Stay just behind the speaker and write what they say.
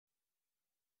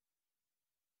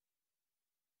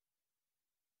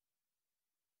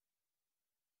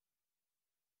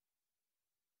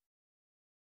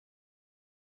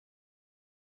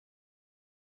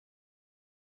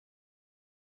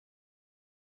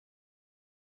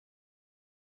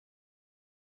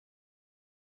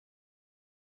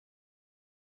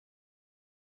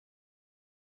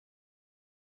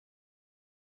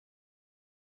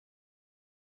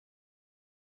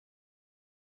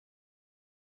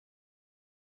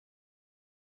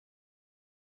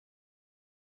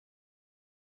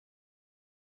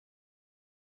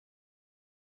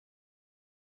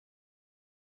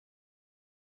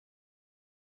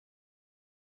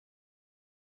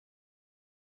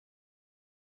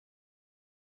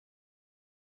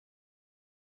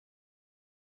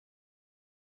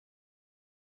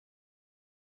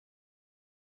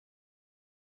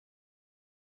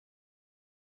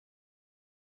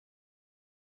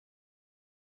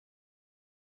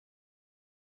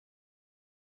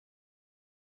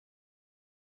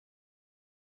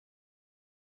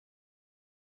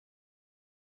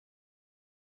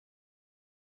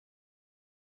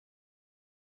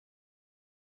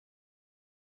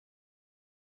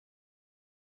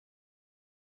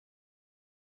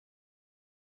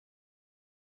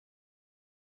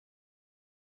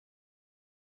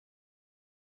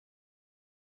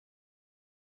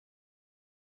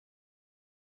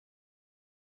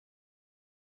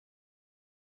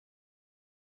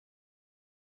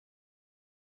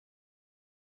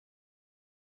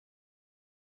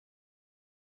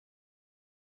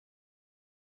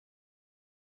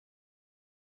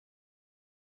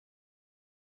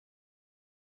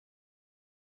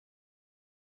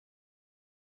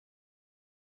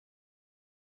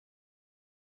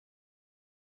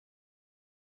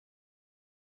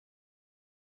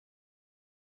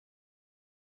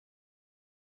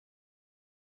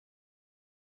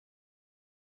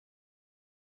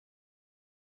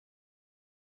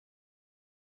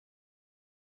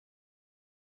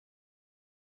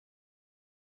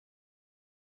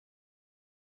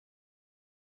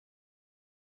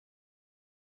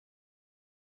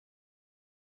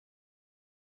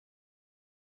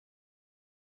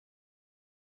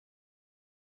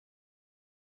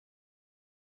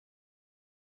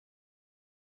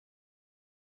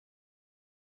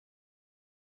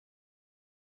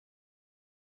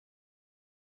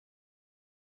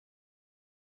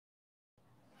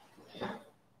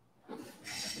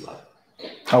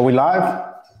Are we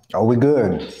live? Are we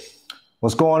good?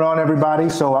 What's going on, everybody?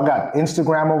 So I got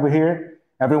Instagram over here.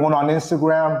 Everyone on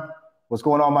Instagram, what's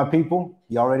going on, my people?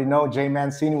 You already know, Jay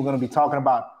Mancini. We're going to be talking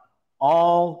about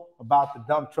all about the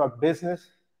dump truck business.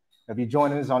 If you're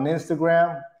joining us on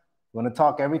Instagram, we're going to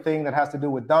talk everything that has to do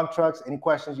with dump trucks. Any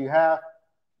questions you have,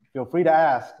 feel free to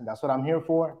ask. That's what I'm here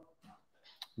for.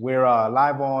 We're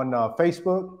live on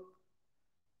Facebook,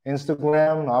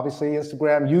 Instagram, obviously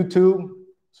Instagram, YouTube.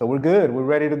 So we're good. We're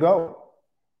ready to go.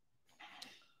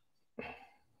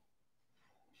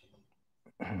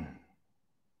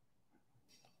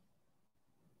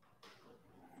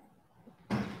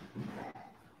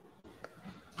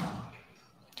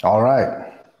 All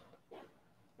right.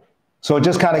 So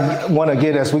just kind of want to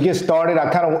get, as we get started,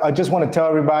 I just want to tell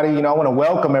everybody, I want to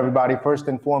welcome everybody first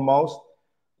and foremost.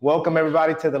 Welcome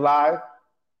everybody to the live.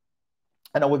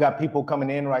 I know we got people coming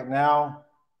in right now.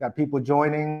 Got people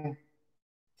joining.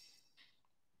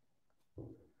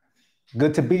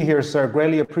 Good to be here, sir.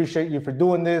 Greatly appreciate you for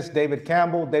doing this. David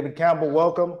Campbell. David Campbell,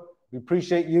 welcome. We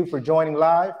appreciate you for joining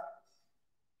live.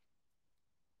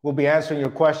 We'll be answering your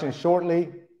questions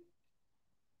shortly.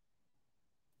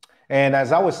 And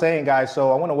as I was saying, guys,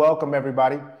 so I want to welcome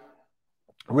everybody.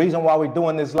 The reason why we're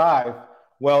doing this live,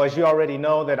 well, as you already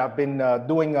know, that I've been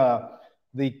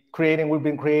we've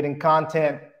been creating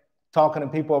content, talking to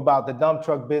people about the dump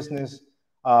truck business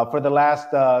for the last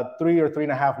 3 or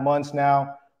 3.5 months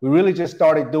now. We really just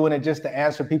started doing it just to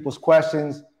answer people's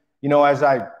questions. As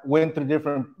I went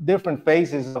through different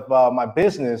phases of my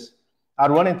business, I'd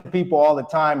run into people all the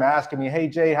time asking me, hey,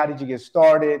 Jay, how did you get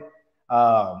started?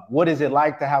 What is it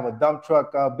like to have a dump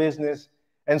truck business?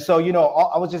 And so,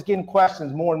 I was just getting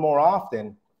questions more and more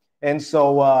often. And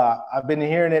so I've been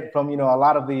hearing it from, a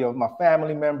lot of my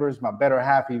family members, my better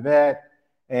half, Yvette,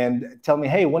 and tell me,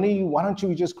 hey, why don't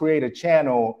you just create a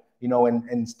channel,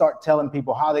 and start telling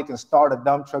people how they can start a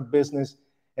dump truck business.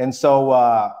 And so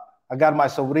I got my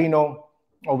sobrino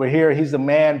over here. He's the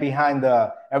man behind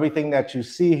everything that you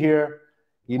see here,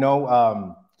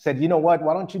 said, you know what,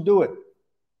 why don't you do it?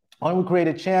 Why don't we create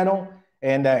a channel?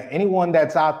 And anyone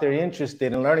that's out there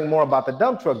interested in learning more about the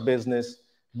dump truck business,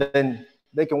 then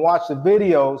they can watch the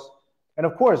videos. And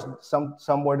of course,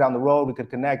 somewhere down the road, we could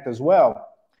connect as well.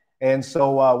 And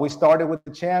so we started with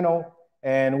the channel,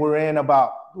 and we're in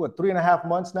about, 3.5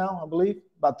 months now, I believe.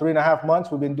 About 3.5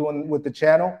 months we've been doing with the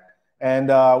channel.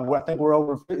 And I think we're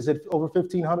over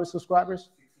 1,500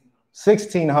 subscribers?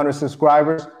 1,600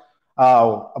 subscribers.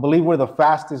 I believe we're the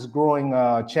fastest growing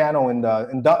channel in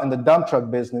the dump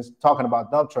truck business, talking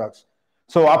about dump trucks.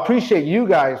 So I appreciate you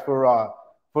guys for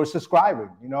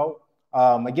subscribing.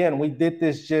 Again, we did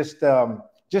this just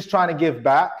trying to give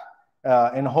back,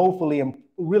 and hopefully,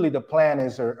 really the plan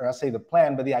is, or I say the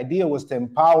plan, but the idea was to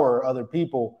empower other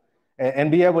people and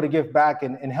be able to give back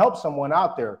and help someone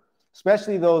out there,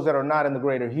 especially those that are not in the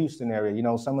greater Houston area.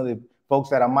 Some of the folks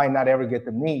that I might not ever get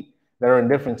to meet that are in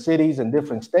different cities and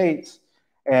different states.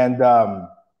 And,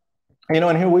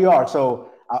 and here we are.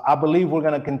 So I believe we're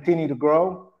going to continue to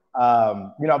grow.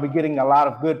 I'll be getting a lot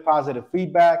of good, positive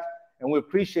feedback. And we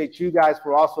appreciate you guys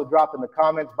for also dropping the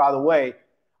comments. By the way,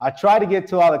 I try to get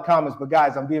to all the comments, but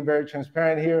guys, I'm being very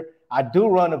transparent here. I do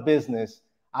run a business.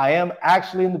 I am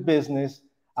actually in the business.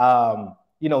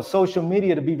 Social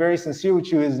media, to be very sincere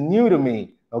with you, is new to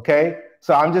me. Okay.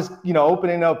 So I'm just,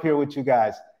 opening up here with you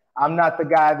guys. I'm not the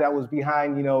guy that was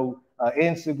behind,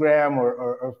 Instagram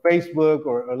or Facebook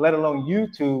or let alone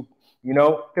YouTube,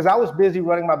 because I was busy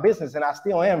running my business, and I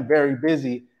still am very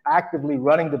busy actively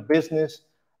running the business.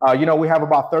 We have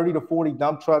about 30 to 40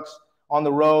 dump trucks on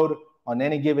the road on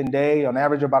any given day, on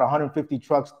average about 150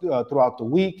 trucks throughout the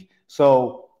week.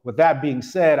 So with that being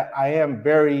said, I am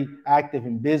very active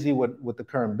and busy with the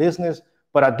current business,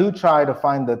 but I do try to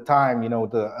find the time,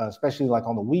 especially like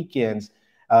on the weekends,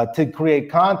 to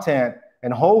create content,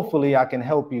 and hopefully I can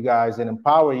help you guys and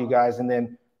empower you guys. And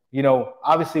then,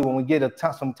 obviously when we get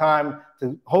some time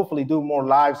to hopefully do more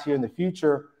lives here in the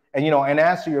future and, and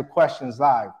answer your questions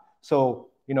live. So,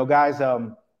 guys,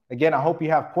 again, I hope you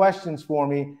have questions for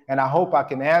me, and I hope I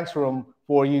can answer them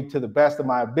for you to the best of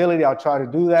my ability. I'll try to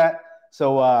do that.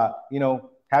 So,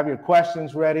 have your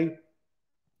questions ready.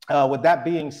 With that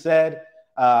being said,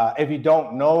 if you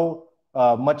don't know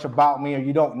much about me, or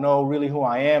you don't know really who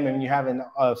I am, and you haven't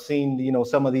seen,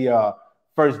 some of the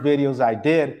first videos I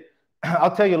did,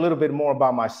 I'll tell you a little bit more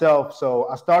about myself. So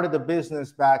I started the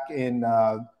business back in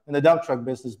the dump truck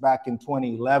business back in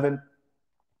 2011.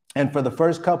 And for the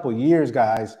first couple of years,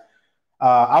 guys,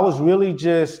 I was really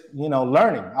just,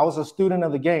 learning. I was a student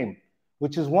of the game,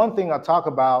 which is one thing I talk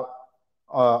about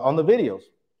on the videos.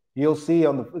 You'll see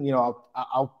on the,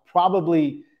 I'll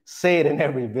probably say it in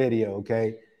every video,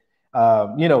 okay?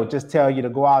 You know, just tell you to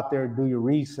go out there, do your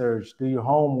research, do your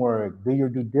homework, do your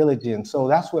due diligence. So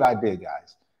that's what I did,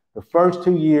 guys. The first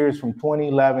 2 years from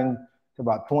 2011 to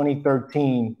about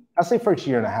 2013, I say first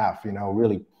year and a half, you know,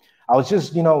 really, I was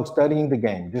just, you know, studying the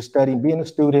game, just studying, being a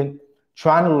student,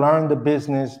 trying to learn the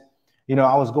business. You know,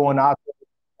 I was going out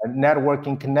there,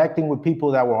 networking, connecting with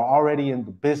people that were already in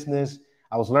the business.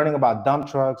 I was learning about dump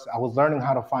trucks. I was learning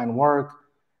how to find work.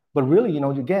 But really, you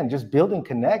know, again, just building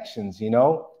connections, you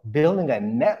know, building a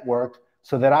network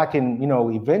so that I can, you know,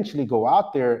 eventually go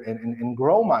out there and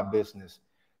grow my business.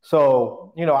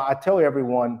 So, you know, I tell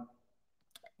everyone,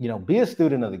 you know, be a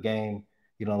student of the game,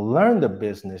 you know, learn the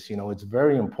business. You know, it's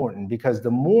very important because the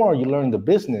more you learn the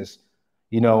business,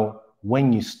 you know,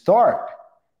 when you start,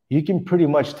 you can pretty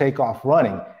much take off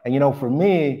running. And, you know, for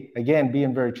me, again,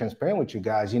 being very transparent with you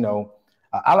guys, you know,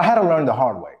 I had to learn the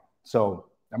hard way. So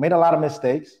I made a lot of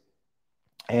mistakes.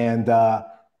 And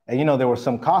you know, there were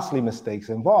some costly mistakes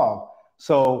involved.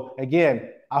 So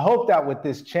again, I hope that with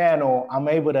this channel, I'm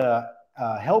able to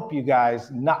help you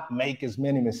guys not make as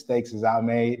many mistakes as I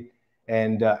made.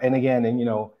 And again, and you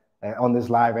know, on this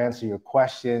live, answer your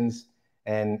questions,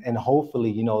 and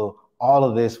hopefully, you know, all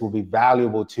of this will be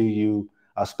valuable to you,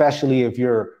 especially if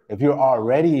you're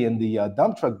already in the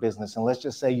dump truck business. And let's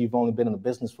just say you've only been in the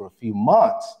business for a few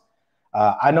months.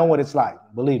 I know what it's like.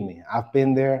 Believe me, I've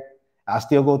been there. I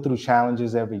still go through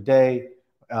challenges every day,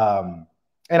 and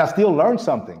I still learn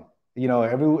something. You know,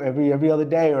 every other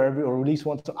day, or at least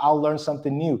once, I'll learn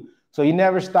something new. So you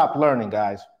never stop learning,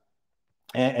 guys.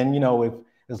 And you know,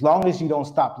 as long as you don't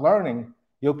stop learning,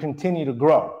 you'll continue to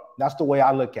grow. That's the way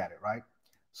I look at it, right?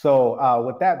 So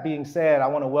with that being said, I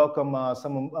want to welcome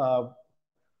some.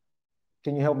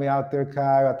 Can you help me out there,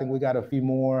 Kai? I think we got a few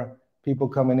more people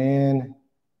coming in.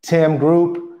 Tim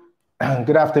Group,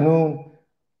 good afternoon.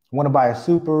 Want to buy a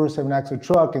super 7-axle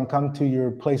truck and come to your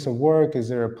place of work? Is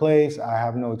there a place? I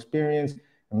have no experience,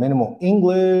 minimal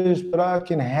English, but I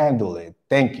can handle it.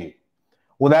 Thank you.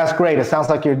 Well, that's great. It sounds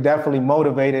like you're definitely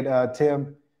motivated,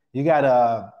 Tim.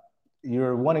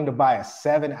 You're wanting to buy a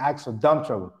 7-axle dump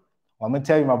truck. Well, I'm gonna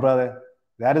tell you, my brother,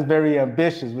 that is very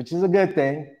ambitious, which is a good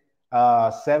thing.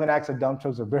 7-axle dump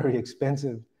trucks are very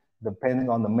expensive, depending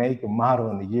on the make and model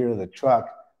and the year of the truck.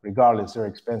 Regardless, they're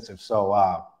expensive.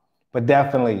 So, but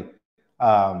definitely,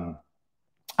 I'm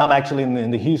actually in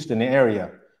the Houston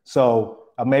area. So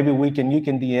maybe you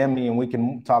can DM me and we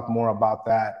can talk more about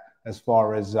that as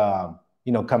far as,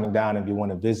 you know, coming down if you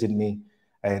want to visit me.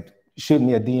 Shoot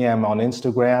me a DM on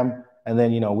Instagram, and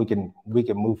then, you know, we can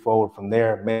move forward from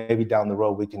there. Maybe down the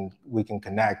road we can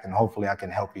connect, and hopefully I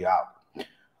can help you out.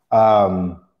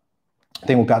 I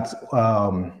think we got,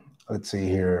 let's see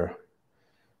here.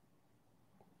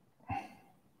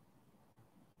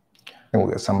 And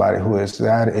we got somebody who is,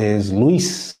 that is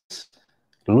Luis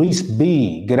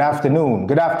B. Good afternoon.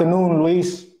 Good afternoon,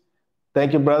 Luis.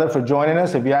 Thank you, brother, for joining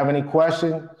us. If you have any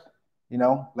questions, you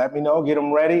know, let me know, get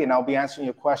them ready, and I'll be answering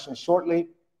your questions shortly.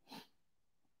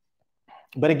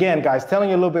 But again, guys, telling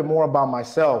you a little bit more about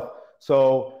myself.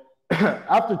 So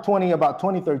after about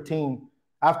 2013,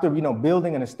 after, you know,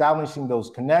 building and establishing those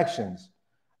connections,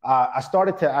 I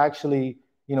started to actually,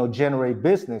 you know, generate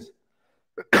business.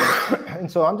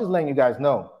 And so I'm just letting you guys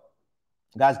know,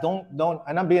 guys, don't,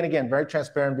 and I'm being, again, very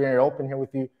transparent, very open here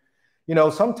with you. You know,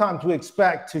 sometimes we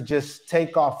expect to just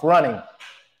take off running.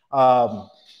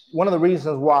 One of the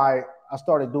reasons why I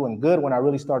started doing good when I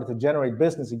really started to generate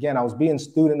business, again, I was being a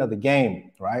student of the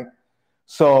game, right?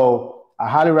 So I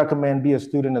highly recommend be a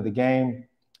student of the game,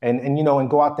 and you know, and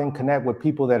go out there and connect with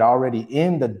people that are already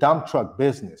in the dump truck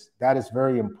business. That is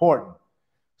very important.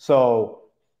 So,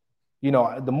 you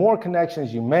know, the more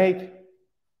connections you make,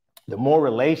 the more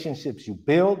relationships you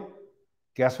build,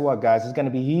 guess what, guys? It's going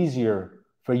to be easier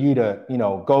for you to, you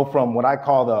know, go from what I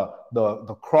call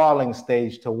the crawling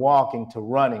stage to walking to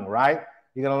running, right?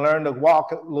 You're going to learn to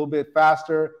walk a little bit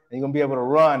faster, and you're going to be able to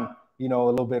run, you know,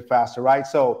 a little bit faster, right?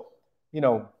 So, you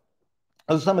know,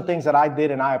 those are some of the things that I did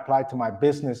and I applied to my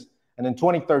business. And in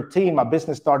 2013, my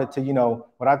business started to, you know,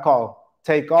 what I call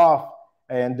take off.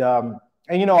 And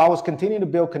you know, I was continuing to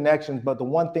build connections, but the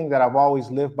one thing that I've always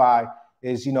lived by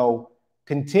is, you know,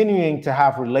 continuing to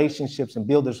have relationships and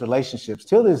build those relationships.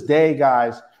 Till this day,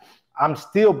 guys, I'm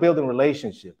still building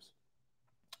relationships.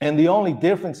 And the only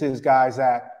difference is, guys,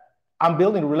 that I'm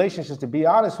building relationships, to be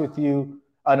honest with you,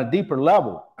 on a deeper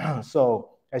level.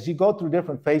 So as you go through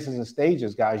different phases and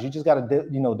stages, guys, you just got to,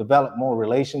 you know, develop more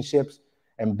relationships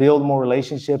and build more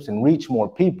relationships and reach more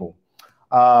people.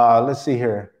 Let's see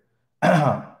here.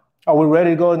 Are we ready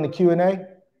to go in the Q&A?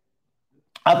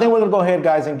 I think we're going to go ahead,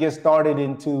 guys, and get started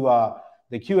into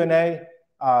the Q&A.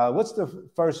 What's the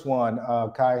first one,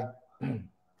 Kai?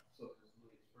 So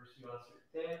first you answer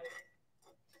 10.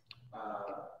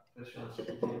 First you answer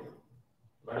 10.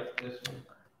 Right? This one.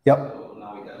 Yep. So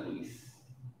now we got Luis.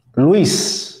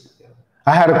 Luis,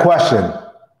 I had a question.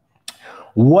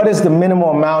 What is the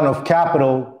minimum amount of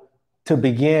capital to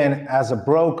begin as a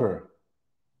broker?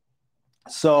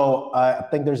 So I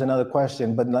think there's another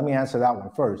question, but let me answer that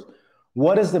one first.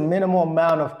 What is the minimum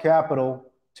amount of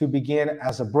capital to begin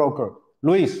as a broker?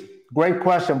 Luis, great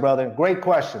question, brother. Great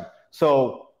question.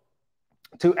 So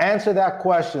to answer that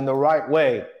question the right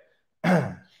way,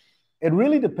 it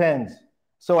really depends.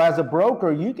 So as a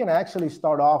broker, you can actually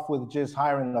start off with just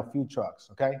hiring a few trucks,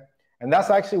 okay? And that's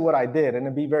actually what I did. And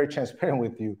to be very transparent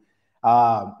with you,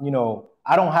 you know,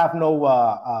 I don't have no,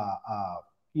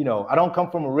 you know, I don't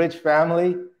come from a rich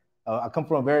family. I come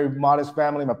from a very modest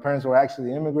family. My parents were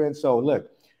actually immigrants. So look,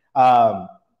 I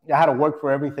had to work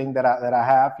for everything that I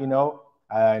have, you know.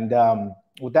 And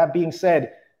with that being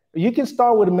said, you can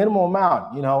start with a minimum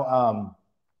amount, you know.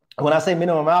 When I say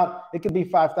minimum amount, it could be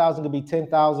 $5,000, it could be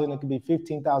 $10,000, it could be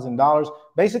 $15,000.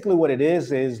 Basically what it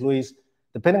is, Luis,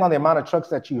 depending on the amount of trucks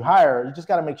that you hire, you just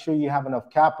got to make sure you have enough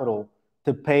capital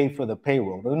to pay for the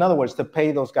payroll. In other words, to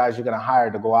pay those guys you're going to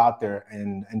hire to go out there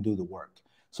and do the work.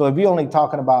 So if you're only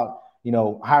talking about, you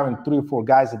know, hiring 3 or 4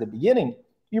 guys at the beginning,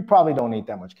 you probably don't need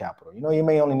that much capital. You know, you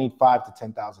may only need $5,000 to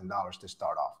 $10,000 to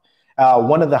start off.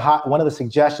 One of the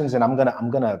suggestions, and I'm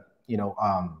gonna you know,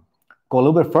 go a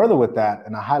little bit further with that,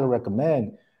 and I highly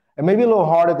recommend. It may be a little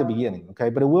hard at the beginning, okay,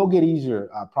 but it will get easier.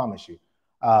 I promise you.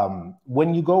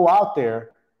 When you go out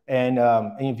there and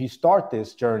if you start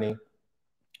this journey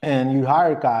and you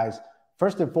hire guys,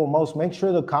 first and foremost, make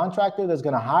sure the contractor that's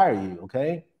going to hire you,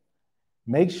 okay,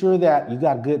 make sure that you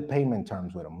got good payment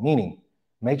terms with them. Meaning,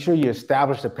 make sure you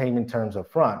establish the payment terms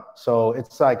up front. So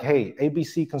it's like, hey,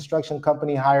 ABC Construction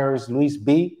Company hires Luis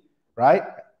B, right,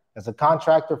 as a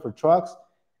contractor for trucks.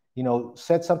 You know,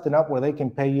 set something up where they can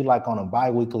pay you like on a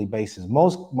bi-weekly basis.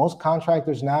 Most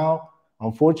contractors now,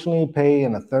 unfortunately, pay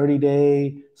in a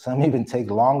 30-day. Some even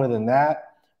take longer than that.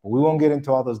 But we won't get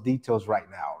into all those details right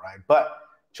now, right? But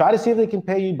try to see if they can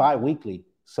pay you bi-weekly.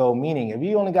 So meaning, if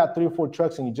you only got 3 or 4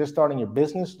 trucks and you're just starting your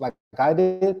business like I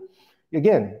did,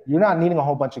 again, you're not needing a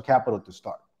whole bunch of capital to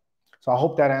start. So I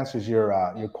hope that answers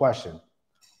your question.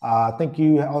 I think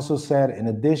you also said, in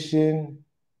addition,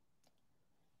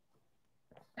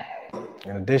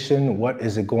 what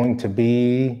is it going to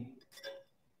be?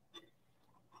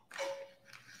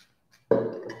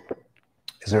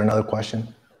 Is there another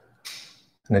question?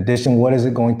 In addition, what is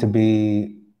it going to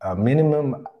be? A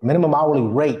minimum hourly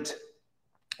rate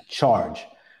charge.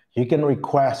 You can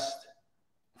request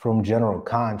from general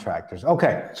contractors.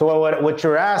 Okay, so what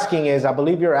you're asking is, I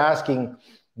believe you're asking,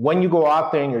 when you go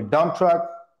out there in your dump truck,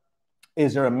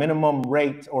 is there a minimum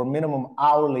rate or minimum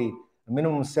hourly, a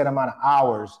minimum set amount of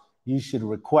hours you should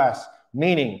request?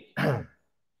 Meaning,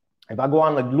 if I go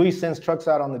on the Luis sends trucks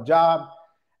out on the job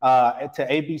to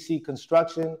ABC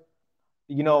Construction,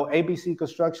 you know, ABC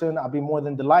Construction, I'll be more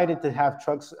than delighted to have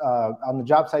trucks on the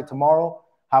job site tomorrow.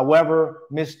 However,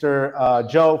 Mr.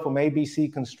 Joe from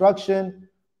ABC Construction,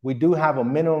 we do have a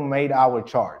minimum 8-hour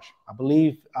charge. I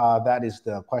believe that is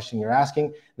the question you're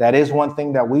asking. That is one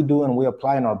thing that we do and we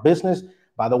apply in our business.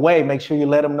 By the way, make sure you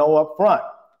let them know up front.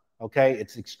 Okay,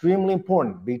 it's extremely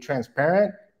important. Be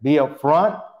transparent, be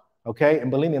upfront, okay? And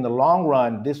believe me, in the long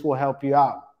run, this will help you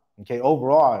out, okay,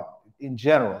 overall, in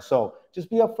general. So just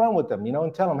be upfront with them, you know,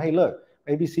 and tell them, hey, look,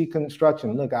 ABC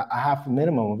Construction, look, I have a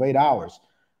minimum of 8 hours.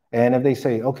 And if they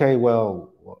say, okay,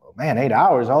 well, man, 8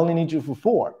 hours, I only need you for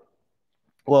 4.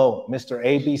 Well, Mr.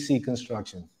 ABC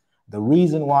Construction, the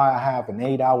reason why I have an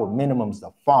 8-hour minimum is the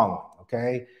following,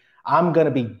 okay? I'm going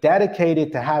to be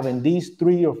dedicated to having these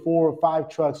 3 or 4 or 5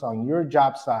 trucks on your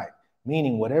job site,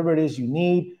 meaning whatever it is you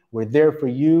need, we're there for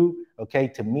you, okay,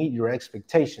 to meet your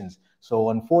expectations. So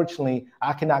unfortunately,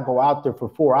 I cannot go out there for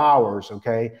 4 hours,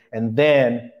 okay, and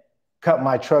then cut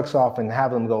my trucks off and have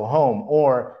them go home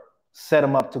or set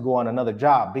them up to go on another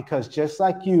job, because just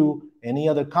like you, any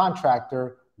other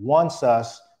contractor wants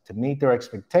us to meet their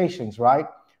expectations, right?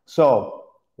 So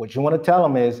what you want to tell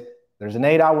them is there's an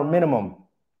 8-hour minimum.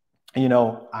 You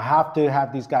know, I have to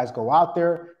have these guys go out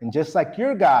there, and just like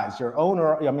your guys, your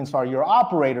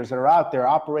operators that are out there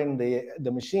operating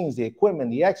the machines, the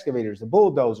equipment, the excavators, the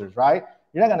bulldozers, right?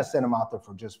 You're not going to send them out there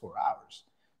for just 4 hours.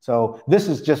 So this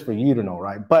is just for you to know,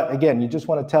 right? But again, you just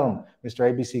want to tell them,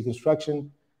 Mr. ABC Construction,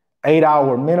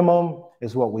 8-hour minimum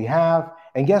is what we have.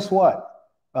 And guess what,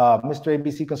 Mr.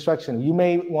 ABC Construction, you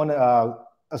may want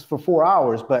us for 4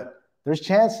 hours, but there's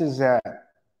chances that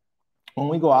when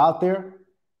we go out there,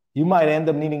 you might end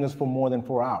up needing us for more than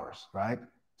 4 hours, right?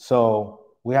 So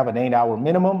we have an 8-hour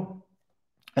minimum,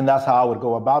 and that's how I would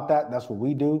go about that. That's what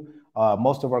we do.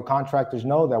 Most of our contractors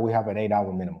know that we have an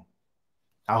 8-hour minimum.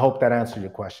 I hope that answers your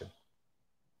question.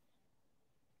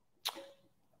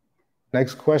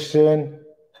 Next question.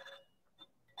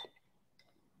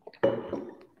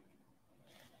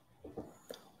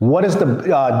 What is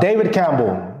the, David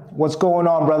Campbell, what's going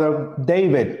on, brother?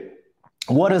 David,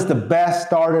 what is the best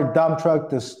starter dump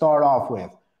truck to start off with?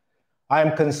 I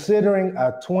am considering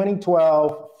a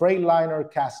 2012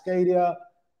 Freightliner Cascadia.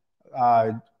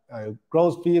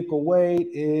 Gross vehicle weight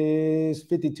is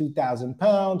 52,000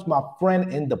 pounds. My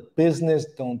friend in the business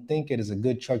don't think it is a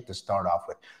good truck to start off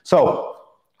with. So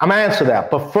I'm gonna answer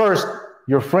that. But first,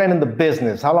 your friend in the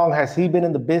business, how long has he been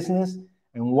in the business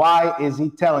and why is he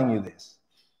telling you this?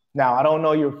 Now, I don't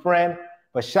know your friend,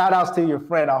 but shout outs to your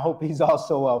friend. I hope he's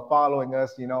also following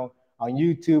us, you know, on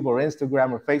YouTube or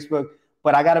Instagram or Facebook.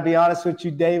 But I got to be honest with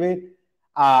you, David.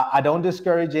 I don't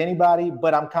discourage anybody,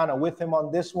 but I'm kind of with him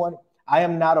on this one. I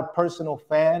am not a personal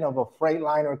fan of a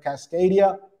Freightliner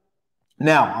Cascadia.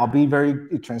 Now, I'll be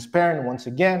very transparent. Once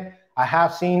again, I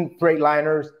have seen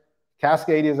Freightliners,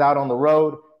 Cascadias out on the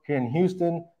road here in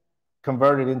Houston,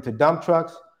 converted into dump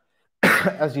trucks.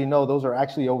 As you know, those are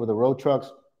actually over-the-road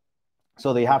trucks.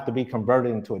 So they have to be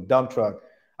converted into a dump truck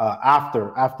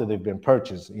after they've been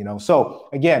purchased, you know. So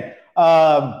again,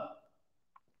 I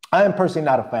am personally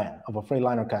not a fan of a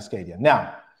Freightliner Cascadia.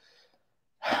 Now,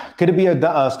 could it be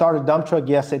a starter dump truck?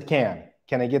 Yes, it can.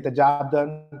 Can it get the job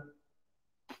done?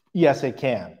 Yes, it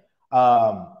can.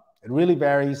 It really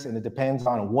varies, and it depends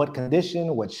on what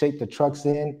condition, what shape the truck's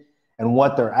in, and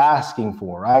what they're asking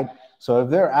for, right? So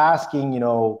if they're asking, you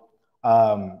know,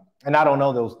 and I don't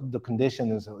know the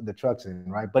conditions the truck's in,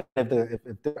 right? But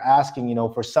if they're asking, you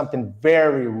know, for something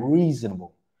very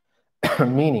reasonable,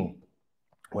 meaning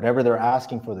whatever they're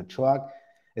asking for the truck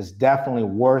is definitely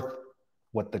worth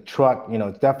what the truck, you know,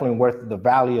 it's definitely worth the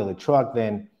value of the truck,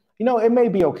 then, you know, it may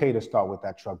be okay to start with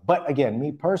that truck. But again,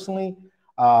 me personally,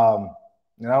 and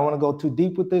I don't want to go too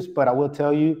deep with this, but I will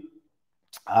tell you,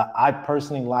 I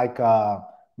personally like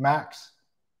Max,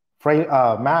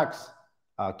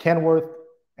 Kenworth,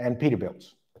 and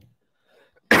Peterbilt's.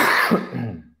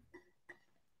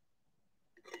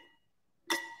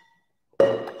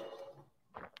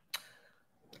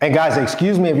 And guys,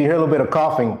 excuse me if you hear a little bit of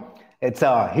coughing. It's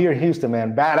here in Houston,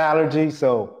 man, bad allergy.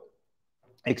 So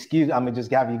I'm gonna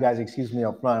just have you guys excuse me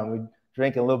up front. We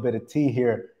drink a little bit of tea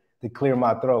here to clear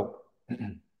my throat.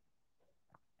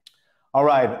 All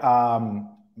right,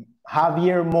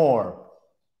 Javier Moore.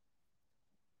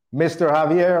 Mr.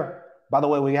 Javier, by the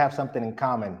way, we have something in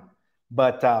common,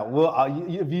 but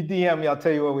if you DM me, I'll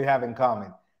tell you what we have in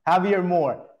common. Javier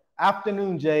Moore,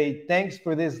 afternoon, Jay. Thanks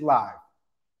for this live.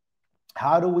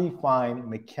 How do we find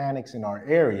mechanics in our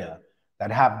area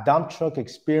that have dump truck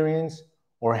experience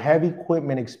or heavy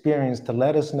equipment experience to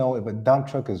let us know if a dump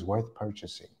truck is worth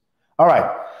purchasing? All right,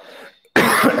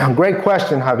 great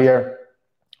question, Javier.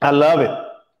 I love it.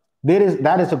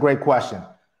 That is a great question.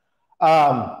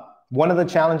 One of the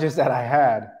challenges that I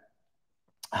had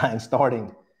in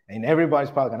starting, and everybody's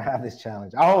probably gonna have this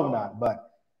challenge. I hope not, but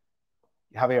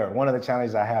Javier, one of the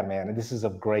challenges I had, man, and this is a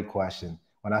great question.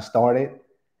 When I started,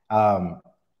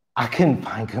 I couldn't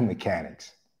find good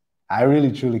mechanics. I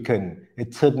really, truly couldn't.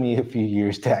 It took me a few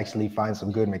years to actually find some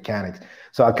good mechanics.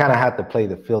 So I kind of had to play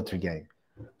the filter game.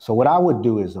 So what I would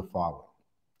do is the following.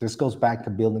 This goes back to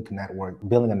building a network,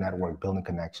 building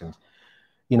connections.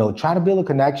 You know, try to build a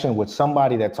connection with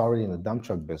somebody that's already in the dump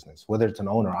truck business, whether it's an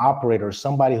owner, operator, or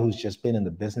somebody who's just been in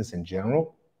the business in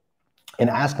general, and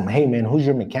ask them, hey, man, who's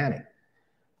your mechanic?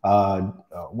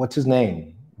 What's his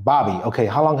name? Bobby. Okay,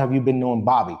 how long have you been knowing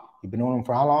Bobby? You've been knowing him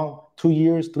for how long? 2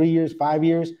 years, 3 years, 5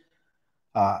 years?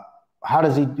 How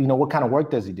does he, you know, what kind of work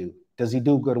does he do? Does he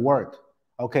do good work?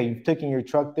 Okay, you've taken your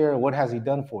truck there. What has he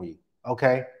done for you?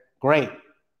 Okay, great.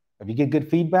 If you get good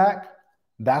feedback,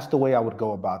 that's the way I would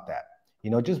go about that. You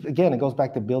know, just again, it goes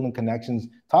back to building connections.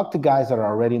 Talk to guys that are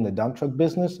already in the dump truck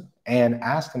business and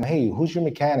ask them, hey, who's your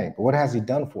mechanic? What has he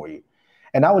done for you?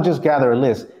 And I would just gather a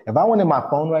list. If I went in my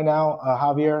phone right now,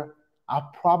 Javier, I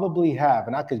probably have,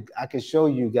 and I could show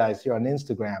you guys here on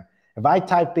Instagram. If I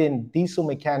type in diesel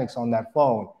mechanics on that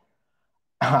phone,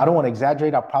 I don't want to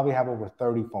exaggerate, I probably have over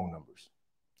 30 phone numbers.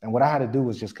 And what I had to do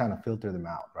was just kind of filter them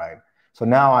out, right? So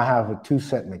now I have a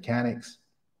 2-set mechanics,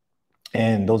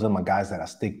 and those are my guys that I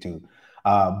stick to.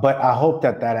 But I hope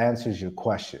that answers your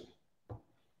question.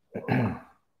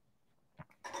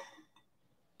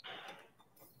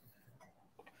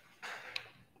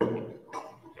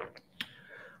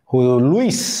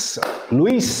 Luis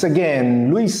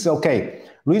again. Luis, okay.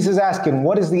 Luis is asking,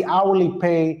 what is the hourly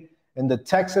pay in the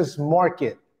Texas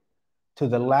market to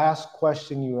the last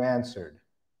question you answered.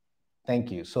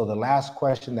 Thank you. So the last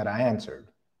question that I answered.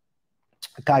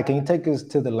 Kai, can you take us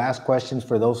to the last questions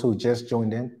for those who just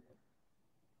joined in?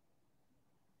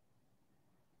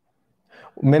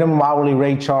 Minimum hourly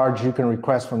rate charge you can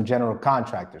request from general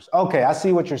contractors. Okay, I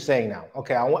see what you're saying now.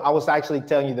 Okay, I was actually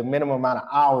telling you the minimum amount of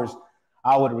hours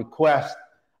I would request.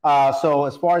 So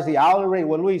as far as the hourly rate,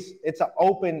 well, Luis, it's an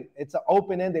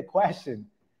open-ended question.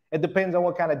 It depends on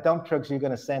what kind of dump trucks you're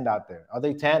going to send out there. Are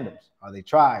they tandems? Are they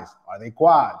tris? Are they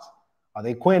quads? Are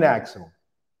they quin axle?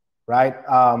 Right?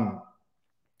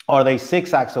 Are they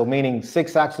 6-axle, meaning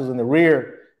 6 axles in the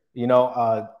rear? You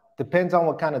know, depends on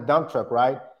what kind of dump truck,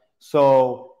 right?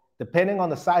 So depending on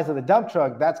the size of the dump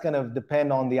truck, that's going to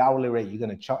depend on the hourly rate you're going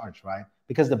to charge, right?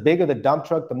 Because the bigger the dump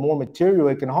truck, the more material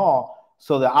it can haul.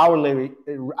 So the hourly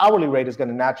rate is going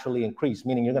to naturally increase,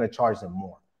 meaning you're going to charge them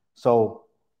more. So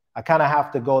I kind of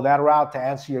have to go that route to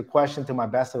answer your question to my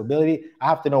best of ability. I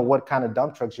have to know what kind of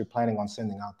dump trucks you're planning on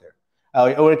sending out there.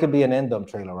 Or it could be an end dump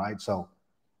trailer, right? So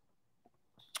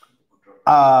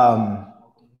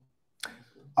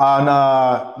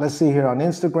let's see here on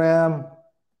Instagram.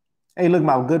 Hey, look,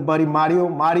 my good buddy Mario.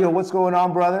 Mario, what's going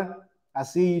on, brother? I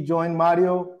see you joined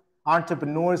Mario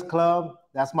Entrepreneurs Club.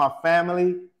 That's my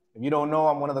family. If you don't know,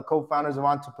 I'm one of the co-founders of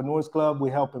Entrepreneurs Club. We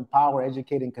help empower,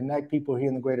 educate, and connect people here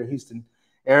in the greater Houston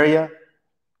area.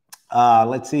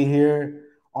 Let's see here.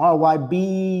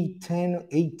 RYB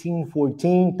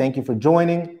 101814. Thank you for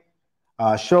joining.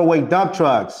 Shoreway Dump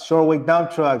Trucks. Shoreway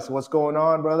Dump Trucks. What's going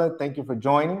on, brother? Thank you for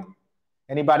joining.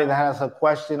 Anybody that has a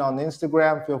question on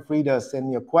Instagram, feel free to send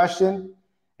me a question.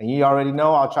 And you already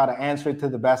know I'll try to answer it to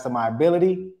the best of my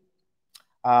ability.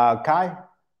 Kai,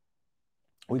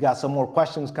 we got some more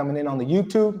questions coming in on the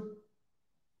YouTube.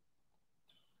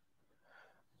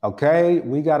 Okay,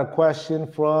 we got a question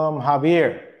from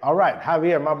Javier. All right,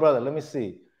 Javier, my brother, let me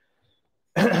see.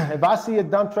 If I see a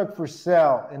dump truck for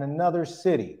sale in another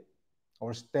city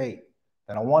or state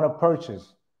that I want to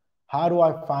purchase, how do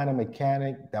I find a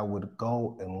mechanic that would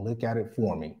go and look at it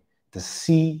for me to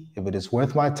see if it is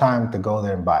worth my time to go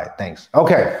there and buy it? Thanks.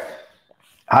 Okay,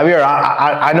 Javier,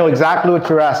 I know exactly what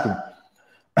you're asking.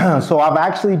 So I've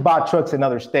actually bought trucks in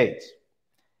other states.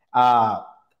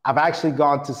 I've actually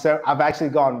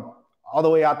gone all the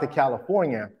way out to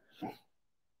California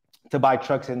to buy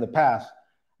trucks in the past.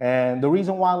 And the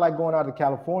reason why I like going out to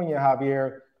California,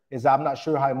 Javier, is I'm not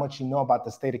sure how much you know about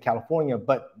the state of California,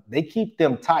 but they keep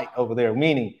them tight over there,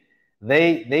 meaning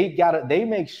they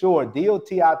make sure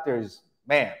DOT out there is,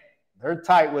 man, they're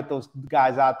tight with those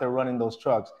guys out there running those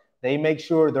trucks. They make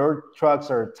sure their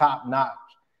trucks are top notch.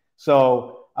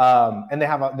 So, and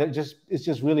it's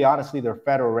just really honestly their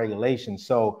federal regulations.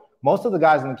 So most of the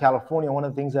guys in California, one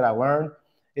of the things that I learned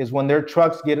is when their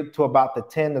trucks get to about the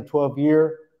 10 to 12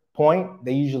 year point,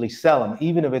 they usually sell them,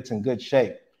 even if it's in good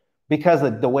shape, because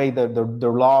of the way their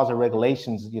laws and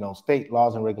regulations, you know, state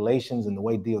laws and regulations, and the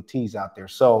way DOT's out there.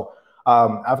 So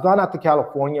I've gone out to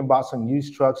California and bought some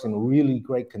used trucks in really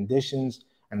great conditions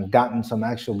and gotten some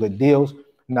actual good deals.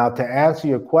 Now, to answer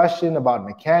your question about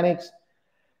mechanics,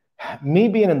 me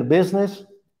being in the business,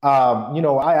 you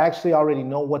know, I actually already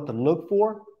know what to look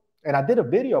for. And I did a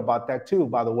video about that too,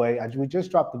 by the way. We just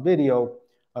dropped the video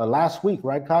last week,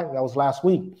 right, Kai? That was last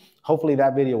week. Hopefully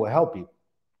that video will help you.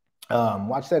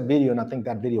 Watch that video, and I think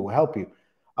that video will help you.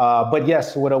 But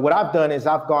yes, what I've done is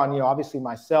I've gone, you know, obviously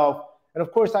myself, and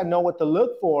of course I know what to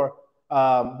look for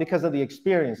because of the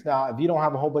experience. Now, if you don't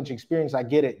have a whole bunch of experience, I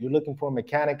get it. You're looking for a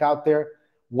mechanic out there.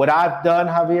 What I've done,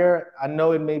 Javier, I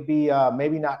know it may be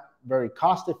maybe not very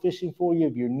cost efficient for you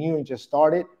if you're new and just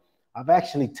started. I've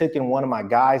actually taken one of my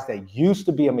guys that used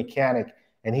to be a mechanic,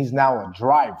 and he's now a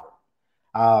driver.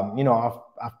 You know,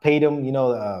 I've paid him, you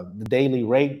know, the daily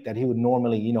rate that he would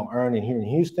normally, you know, earn here in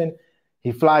Houston.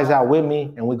 He flies out with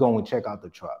me, and we go and we check out the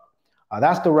truck.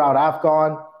 That's the route I've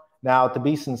gone. Now, to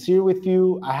be sincere with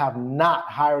you, I have not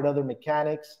hired other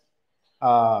mechanics.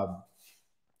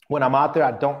 When I'm out there,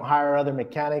 I don't hire other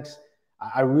mechanics.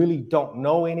 I really don't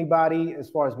know anybody as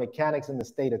far as mechanics in the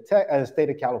state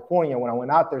of California when I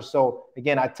went out there. So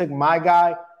again, I took my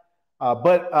guy.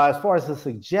 But as far as the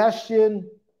suggestion,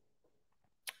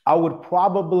 I would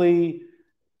probably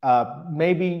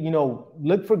maybe, you know,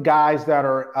 look for guys that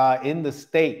are in the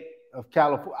state of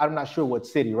California. I'm not sure what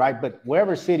city, right? But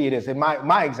wherever city it is, in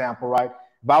my example, right?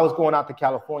 If I was going out to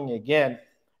California again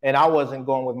and I wasn't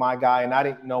going with my guy and I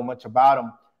didn't know much about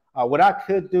him, what I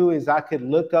could do is I could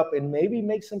look up and maybe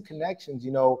make some connections,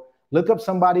 you know, look up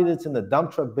somebody that's in the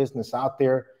dump truck business out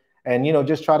there and, you know,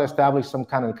 just try to establish some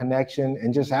kind of connection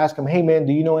and just ask them, hey, man,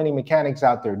 do you know any mechanics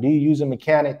out there? Do you use a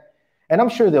mechanic? And I'm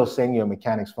sure they'll send you a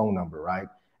mechanic's phone number, right?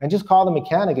 And just call the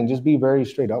mechanic and just be very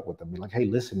straight up with them. Be like, hey,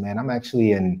 listen, man, I'm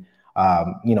actually in,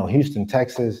 Houston,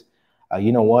 Texas.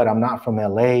 You know what? I'm not from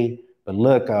LA, but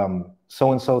look,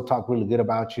 so-and-so talked really good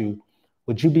about you.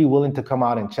 Would you be willing to come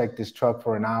out and check this truck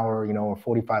for an hour, or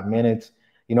 45 minutes?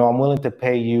 I'm willing to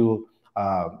pay you,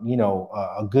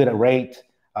 a good rate.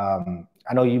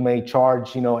 I know you may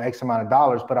charge, X amount of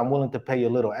dollars, but I'm willing to pay you a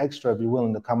little extra if you're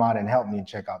willing to come out and help me and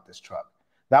check out this truck.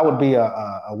 That would be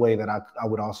a way that I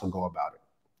would also go about it.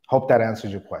 Hope that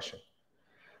answers your question.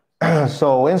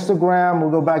 So Instagram,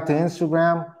 we'll go back to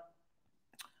Instagram.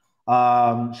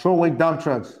 Short weight dump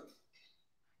trucks.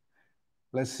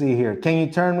 Let's see here. Can you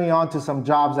turn me on to some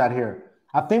jobs out here?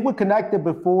 I think we connected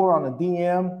before on a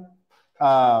DM.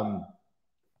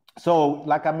 So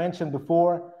like I mentioned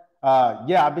before,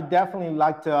 yeah, I'd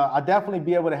definitely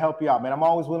be able to help you out, man. I'm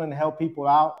always willing to help people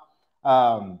out.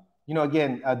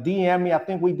 Again, DM me. I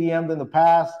think we DM'd in the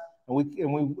past, and we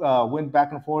went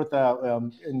back and forth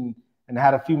and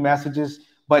had a few messages.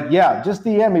 But yeah, just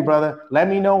DM me, brother. Let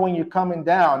me know when you're coming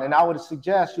down, and I would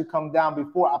suggest you come down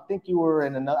before. I think you were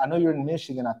in another. I know you're in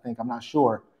Michigan. I think I'm not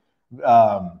sure,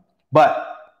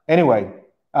 but anyway,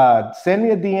 send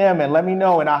me a DM and let me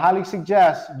know. And I highly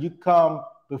suggest you come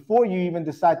before you even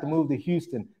decide to move to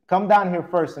Houston. Come down here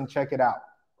first and check it out.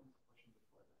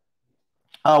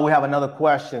 We have another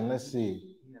question. Let's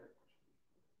see.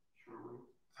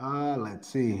 Let's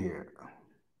see here.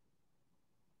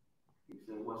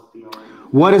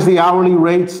 What is the hourly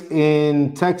rates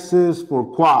in Texas for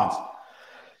quads?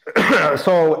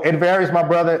 So it varies, my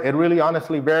brother. It really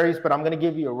honestly varies, but I'm going to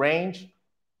give you a range.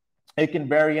 It can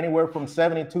vary anywhere from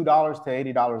 $72 to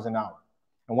 $80 an hour.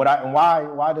 And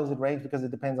why does it range? Because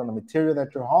it depends on the material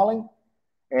that you're hauling,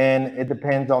 and it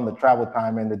depends on the travel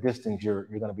time and the distance you're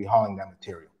going to be hauling that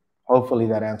material. Hopefully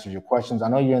that answers your questions. I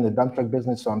know you're in the dump truck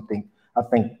business, so I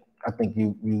think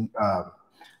you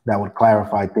that would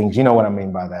clarify things. You know what I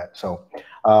mean by that. So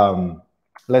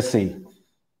let's see.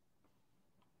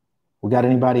 We got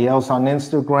anybody else on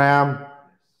Instagram?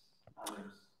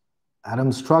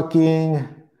 Adams Trucking.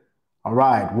 All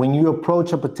right. When you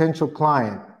approach a potential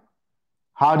client,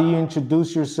 how do you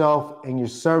introduce yourself and your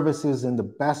services in the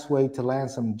best way to land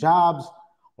some jobs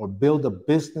or build a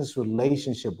business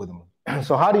relationship with them?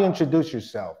 So how do you introduce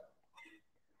yourself?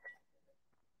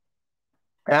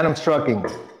 Adams Trucking.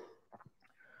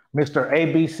 Mr.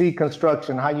 ABC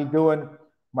Construction, how you doing?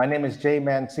 My name is Jay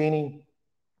Mancini.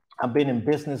 I've been in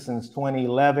business since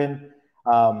 2011.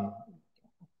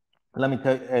 Let me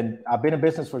tell you, and I've been in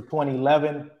business for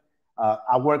 2011.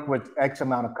 I work with X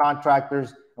amount of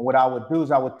contractors. And what I would do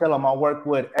is I would tell them I work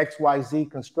with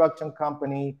XYZ Construction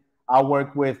Company. I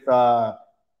work with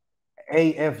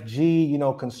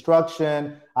AFG,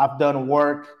 construction. I've done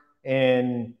work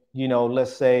in,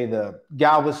 let's say the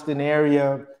Galveston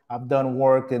area. I've done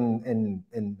work in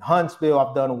Huntsville.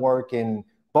 I've done work in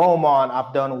Beaumont.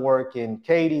 I've done work in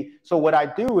Katy. So what I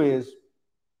do is,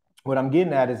 what I'm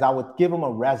getting at is I would give them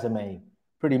a resume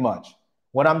pretty much.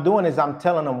 What I'm doing is I'm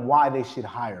telling them why they should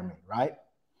hire me, right?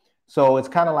 So it's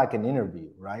kind of like an interview,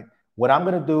 right? What I'm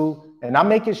going to do, and I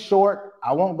make it short.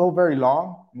 I won't go very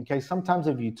long. Okay. Sometimes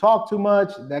if you talk too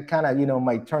much, that kind of,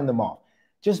 might turn them off.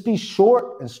 Just be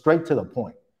short and straight to the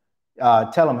point.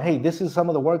 Tell them, hey, this is some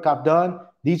of the work I've done.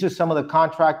 These are some of the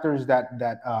contractors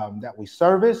that we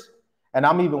service. And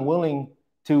I'm even willing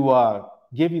to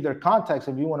give you their contacts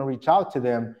if you want to reach out to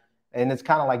them. And it's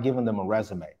kind of like giving them a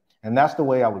resume. And that's the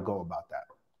way I would go about that.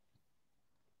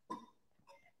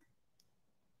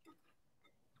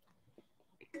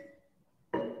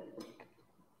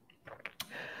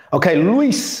 Okay,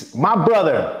 Luis, my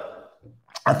brother.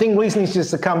 I think Luis needs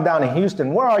just to come down to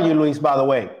Houston. Where are you, Luis, by the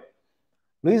way?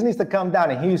 Luis needs to come down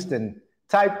to Houston.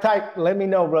 Type, let me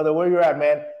know, brother, where you're at,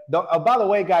 man. By the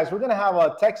way, guys, we're going to have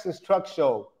a Texas Truck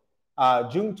Show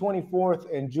June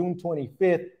 24th and June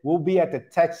 25th. We'll be at the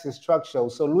Texas Truck Show.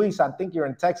 So, Luis, I think you're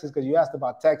in Texas because you asked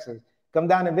about Texas. Come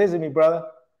down and visit me, brother.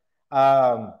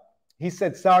 He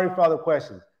said, sorry for all the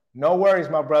questions. No worries,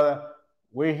 my brother.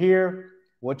 We're here.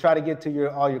 We'll try to get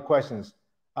to all your questions.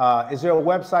 Is there a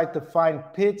website to find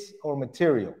pits or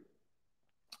material?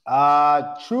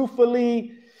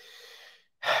 Truthfully,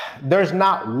 there's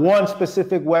not one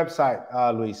specific website,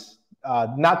 Luis.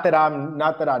 Not that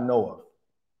I know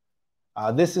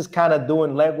of. This is kind of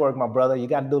doing legwork, my brother. You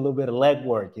got to do a little bit of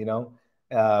legwork,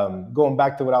 going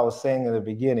back to what I was saying in the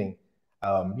beginning,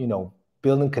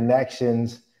 building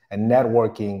connections and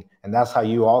networking. And that's how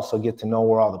you also get to know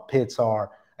where all the pits are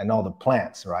and all the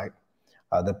plants, right?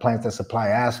 The plants that supply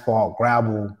asphalt,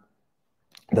 gravel,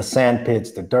 the sand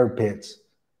pits, the dirt pits.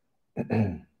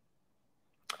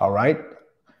 All right.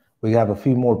 We have a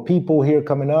few more people here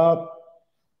coming up.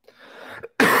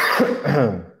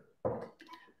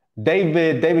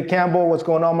 David Campbell, what's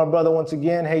going on, my brother? Once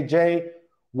again, hey Jay,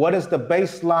 what is the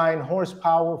baseline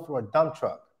horsepower for a dump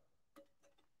truck?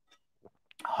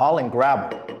 Hauling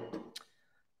gravel.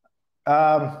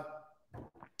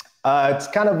 It's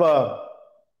kind of a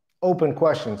open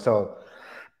question. So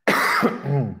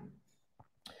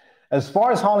as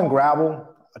far as hauling gravel,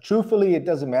 truthfully, it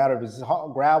doesn't matter if it's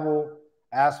gravel,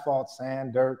 asphalt,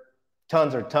 sand, dirt,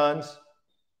 tons are tons.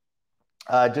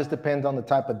 It just depends on the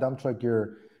type of dump truck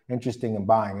you're interested in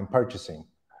buying and purchasing.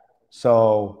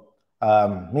 So,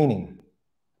 meaning,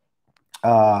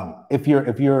 if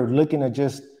you're looking to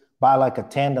just buy like a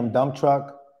tandem dump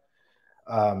truck,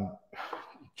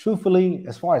 truthfully,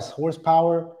 as far as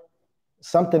horsepower,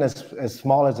 something as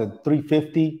small as a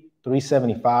 350,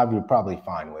 375, you're probably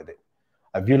fine with it.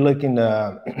 If you're looking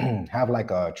to have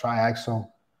like a triaxle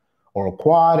or a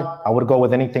quad, I would go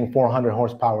with anything 400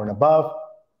 horsepower and above.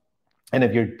 And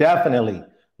if you're definitely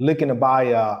looking to buy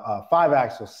a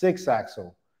 5-axle,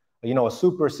 6-axle, you know, a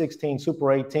Super 16,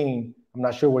 Super 18, I'm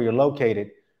not sure where you're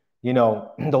located, you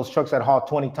know, those trucks that haul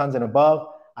 20 tons and above,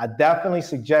 I definitely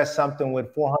suggest something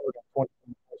with 420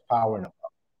 horsepower and above.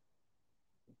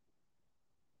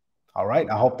 All right,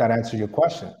 I hope that answered your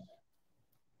question.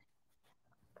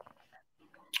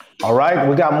 All right,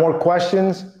 we got more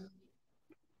questions.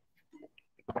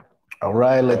 All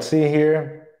right, let's see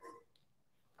here.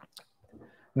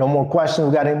 No more questions.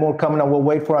 We got any more coming up? We'll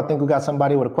wait for. I think we got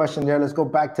somebody with a question there. Let's go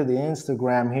back to the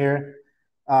Instagram here.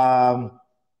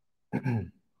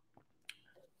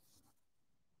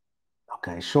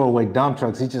 Okay, Shoreway Dump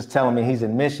Trucks. He's just telling me he's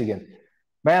in Michigan.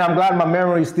 Man, I'm glad my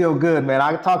memory's still good, man.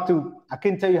 I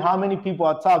couldn't tell you how many people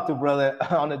I talk to, brother,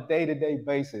 on a day-to-day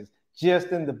basis, just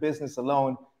in the business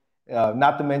alone,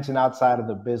 not to mention outside of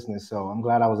the business. So I'm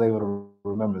glad I was able to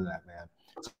remember that, man.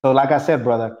 So like I said,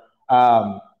 brother,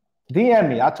 DM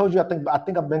me. I told you, I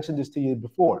think I've mentioned this to you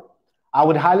before. I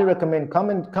would highly recommend come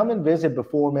and visit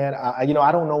before, man. You know,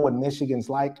 I don't know what Michigan's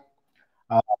like.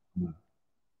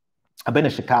 I've been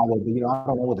to Chicago, but you know, I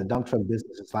don't know what the dump truck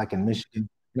business is like in Michigan.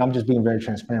 You know, I'm just being very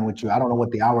transparent with you. I don't know what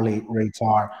the hourly rates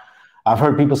are. I've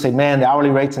heard people say, man, the hourly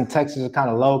rates in Texas are kind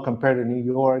of low compared to New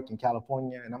York and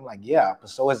California. And I'm like, yeah, but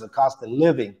so is the cost of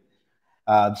living.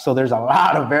 So there's a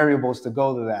lot of variables to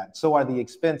go to that. So are the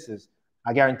expenses.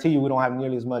 I guarantee you we don't have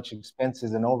nearly as much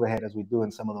expenses and overhead as we do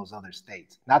in some of those other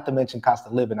states. Not to mention cost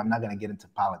of living. I'm not going to get into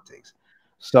politics.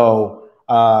 So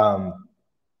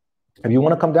if you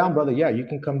want to come down, brother, yeah, you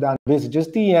can come down and visit.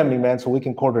 Just DM me, man, so we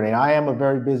can coordinate. I am a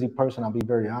very busy person. I'll be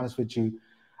very honest with you.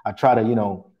 I try to, you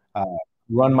know,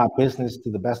 run my business to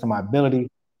the best of my ability.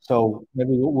 So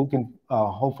maybe we can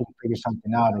hopefully figure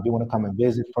something out. If you want to come and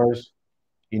visit first,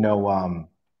 you know,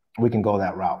 we can go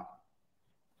that route.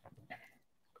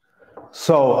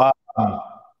 So,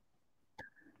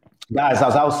 guys,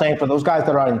 as I was saying, for those guys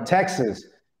that are in Texas,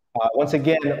 once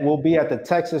again, we'll be at the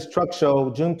Texas Truck Show,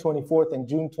 June 24th and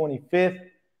June 25th.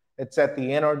 It's at the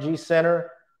NRG Center.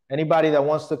 Anybody that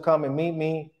wants to come and meet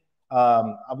me,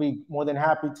 I'll be more than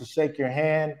happy to shake your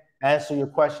hand, answer your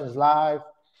questions live.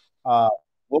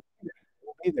 We'll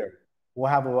be there. We'll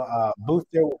have a booth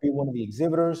there. We'll be one of the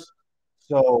exhibitors.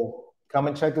 So come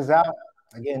and check us out.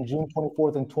 Again, June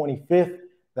 24th and 25th.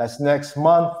 That's next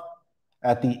month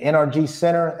at the NRG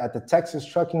Center at the Texas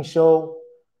Trucking Show.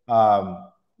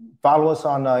 Follow us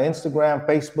on Instagram,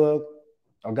 Facebook,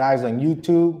 or guys on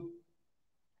YouTube.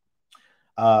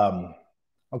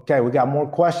 Okay, we got more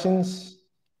questions.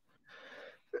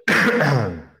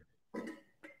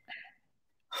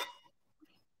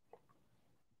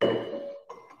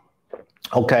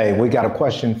 Okay, we got a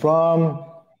question from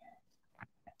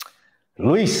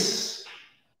Luis.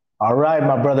 All right,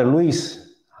 my brother Luis,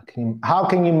 how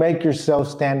can you make yourself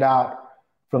stand out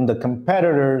from the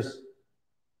competitors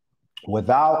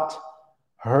without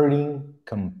hurting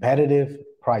competitive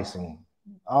pricing?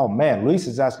 Oh man, Luis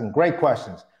is asking great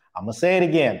questions. I'm gonna say it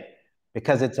again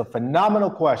because it's a phenomenal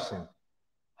question.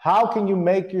 How can you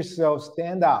make yourself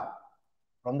stand out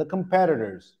from the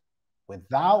competitors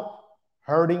without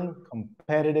hurting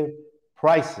competitive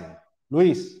pricing?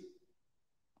 Luis,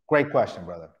 great question,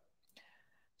 brother.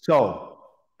 So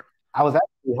I was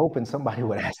actually hoping somebody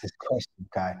would ask this question,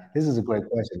 Kai. This is a great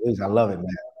question, Luis. I love it, man.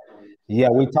 Yeah,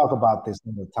 we talk about this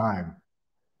all the time.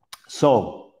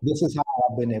 So this is how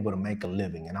I've been able to make a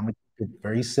living, and I'm gonna keep it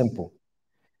very simple.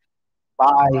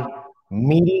 By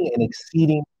meeting and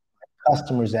exceeding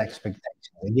customers' expectations.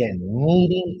 Again,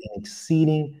 meeting and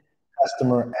exceeding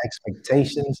customer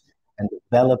expectations and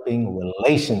developing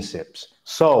relationships.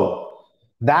 So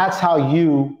that's how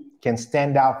you can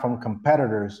stand out from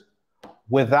competitors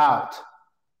without,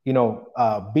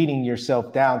 beating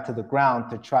yourself down to the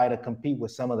ground to try to compete with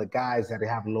some of the guys that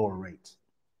have lower rates.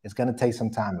 It's going to take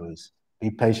some time, Luis. Be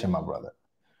patient, my brother.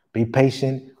 Be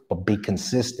patient, but be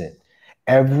consistent.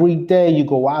 Every day you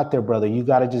go out there, brother, you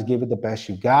got to just give it the best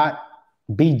you got.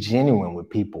 Be genuine with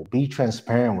people. Be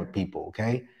transparent with people,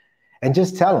 okay? And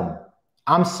just tell them,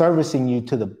 I'm servicing you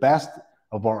to the best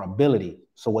of our ability.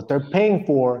 So what they're paying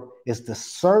for is the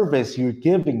service you're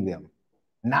giving them,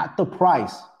 not the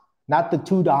price, not the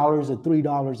 $2 or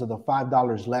 $3 or the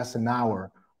 $5 less an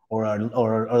hour or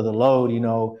the load.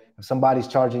 If somebody's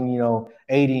charging,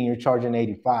 80 and you're charging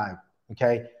 85,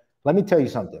 okay? Let me tell you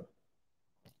something.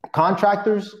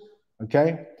 Contractors,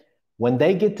 okay, when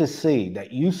they get to see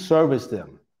that you service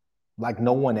them like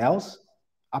no one else,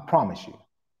 I promise you,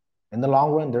 in the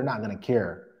long run, they're not going to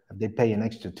care if they pay an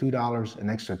extra $2, an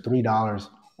extra $3,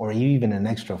 or even an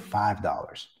extra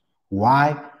 $5.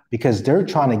 Why? Because they're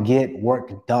trying to get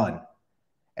work done.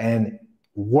 And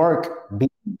work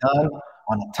being done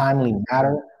on a timely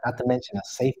manner, not to mention a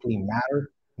safely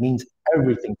manner, means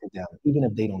everything to them, even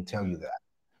if they don't tell you that.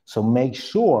 So make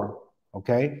sure,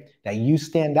 okay, that you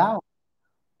stand out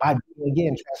by being,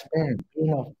 again, transparent,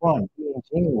 being upfront, being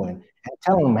genuine, and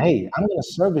telling them, hey, I'm going to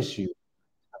service you to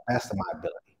the best of my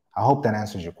ability. I hope that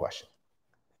answers your question.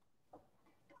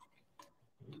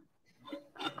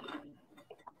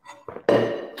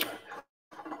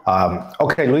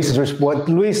 Okay,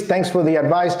 Luis, thanks for the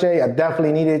advice, Jay. I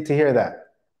definitely needed to hear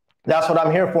that. That's what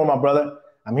I'm here for, my brother.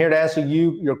 I'm here to answer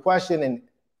your question, and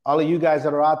all of you guys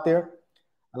that are out there.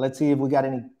 Let's see if we got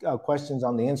any questions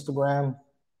on the Instagram.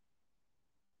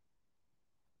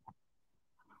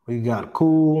 We got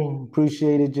cool.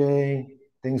 Appreciate it, Jay.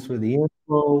 Thanks for the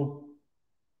info.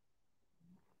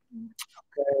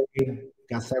 Okay,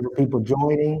 got several people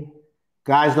joining.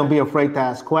 Guys, don't be afraid to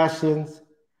ask questions.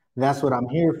 That's what I'm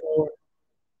here for.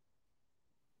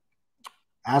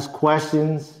 Ask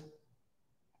questions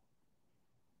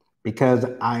because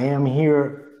I am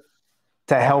here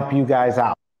to help you guys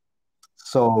out.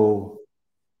 So,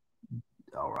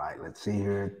 all right, let's see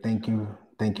here. Thank you.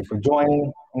 Thank you for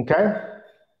joining. Okay.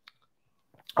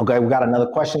 Okay, we got another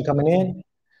question coming in.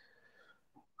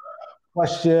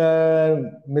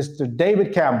 Question, Mr.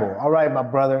 David Campbell. All right, my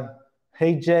brother.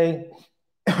 Hey, Jay,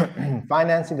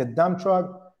 financing a dump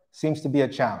truck seems to be a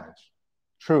challenge.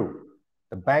 True.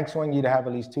 The banks want you to have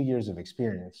at least 2 years of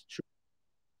experience. True.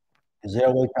 Is there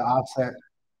a way to offset? Is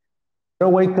there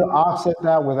a way to offset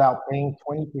that without paying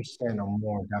 20% or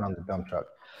more down on the dump truck?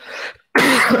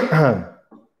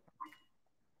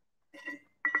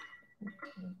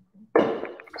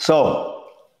 So,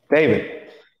 David,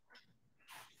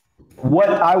 what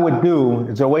I would do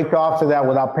is a way to offset that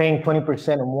without paying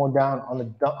 20% or more down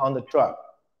on the truck.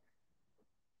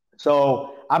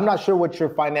 So I'm not sure what your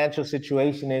financial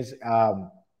situation is,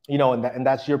 and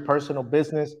that's your personal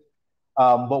business.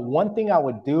 But one thing I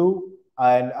would do,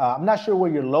 and I'm not sure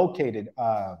where you're located,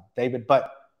 David,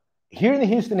 but here in the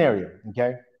Houston area,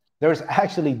 okay, there's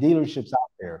actually dealerships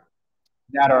out there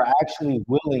that are actually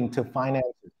willing to finance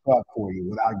a truck for you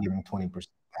without giving 20%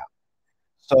 down.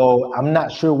 So I'm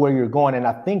not sure where you're going, and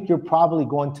I think you're probably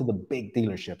going to the big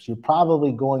dealerships. You're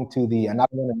probably going to and I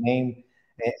don't want to name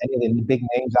any of the big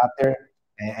names out there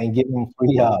and give them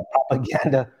free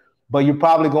propaganda, but you're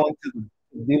probably going to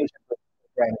the dealership with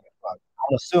a brand new truck.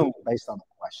 I'm assuming based on the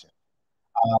question.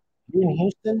 Here in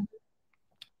Houston,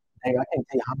 hey, I can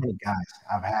tell you how many guys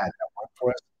I've had that work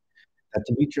for us that,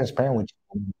 to be transparent with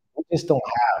you, we just don't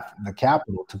have the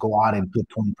capital to go out and put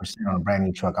 20% on a brand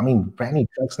new truck. I mean, brand new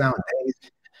trucks nowadays,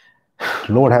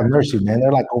 Lord have mercy, man,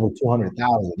 they're like over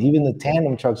 200,000. Even the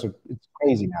tandem trucks it's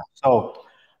crazy now. So,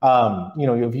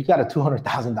 if you got a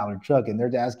 $200,000 truck and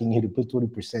they're asking you to put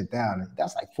 20% down,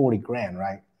 that's like 40 grand,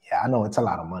 right? Yeah, I know it's a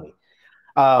lot of money.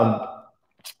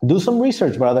 Do some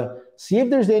research, brother. See if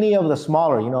there's any of the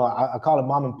smaller, I call it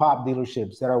mom and pop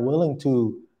dealerships that are willing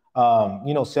to,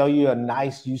 sell you a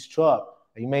nice used truck.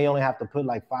 You may only have to put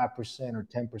like 5% or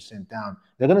 10% down.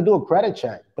 They're going to do a credit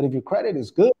check, but if your credit is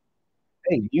good,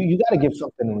 hey, you got to give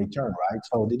something in return, right?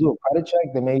 So they do a credit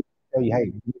check. They may tell you, hey,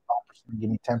 give me 5%, give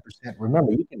me 10%.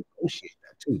 Remember, you can negotiate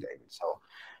that too, David. So,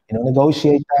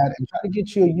 negotiate that and try to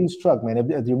get you a used truck, man.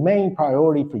 If your main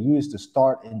priority for you is to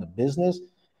start in the business,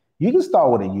 you can start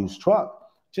with a used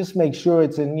truck. Just make sure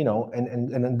it's in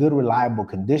a good, reliable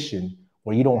condition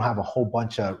where you don't have a whole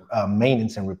bunch of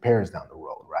maintenance and repairs down the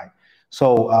road, right?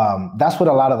 So that's what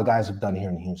a lot of the guys have done here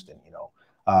in Houston.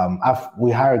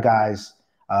 We hire guys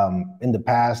in the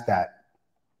past that,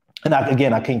 and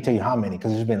I can't tell you how many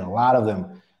because there's been a lot of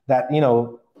them that,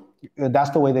 that's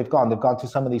the way they've gone. They've gone to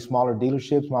some of these smaller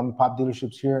dealerships, mom and pop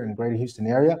dealerships here in Greater Houston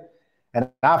area, And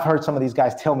I've heard some of these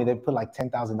guys tell me they put like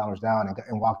 $10,000 down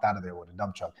and walked out of there with a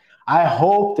dump truck. I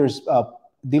hope there's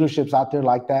dealerships out there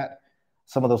like that.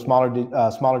 Some of those smaller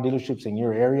dealerships in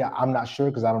your area. I'm not sure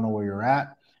because I don't know where you're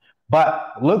at,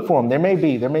 but look for them. There may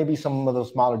be some of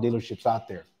those smaller dealerships out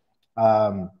there.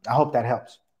 I hope that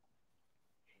helps.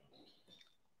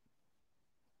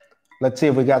 Let's see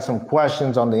if we got some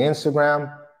questions on the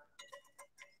Instagram.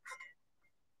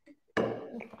 I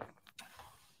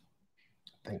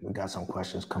think we got some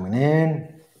questions coming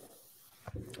in.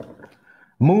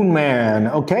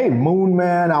 Moonman. Okay,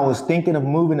 Moonman. I was thinking of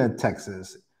moving to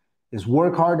Texas. Is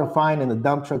work hard to find in the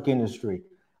dump truck industry?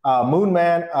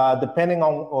 Moonman, depending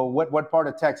on what part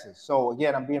of Texas. So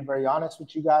again, I'm being very honest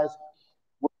with you guys.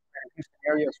 In the Houston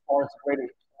area, as far as the greater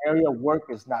Houston area, work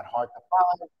is not hard to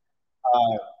find.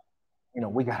 You know,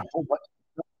 we got a whole bunch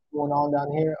of stuff going on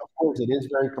down here. Of course, it is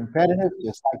very competitive,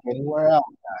 just like anywhere else,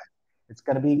 guys. There's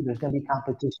gonna be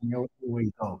competition where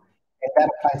you go, and that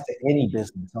applies to any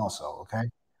business also. Okay,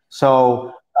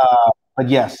 so but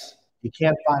yes, you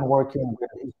can't find work in the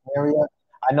greater Houston area.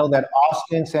 I know that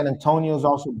Austin, San Antonio is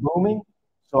also booming,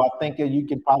 so I think that you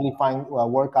can probably find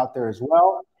work out there as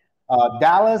well.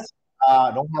 Dallas,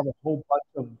 don't have a whole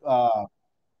bunch of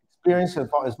experience as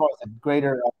far as the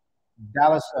greater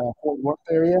Dallas Fort Worth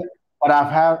area, but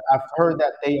I've heard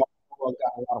that they also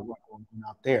got a lot of work going on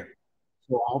out there.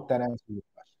 So I hope that answers your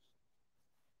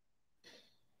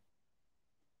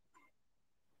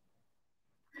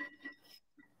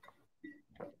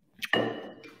question.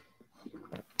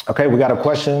 Okay, we got a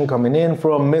question coming in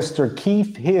from Mr.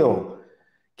 Keith Hill.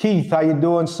 Keith, how you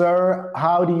doing, sir?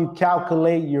 How do you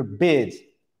calculate your bids?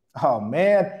 Oh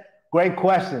man, great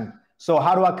question. So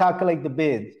how do I calculate the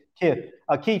bids?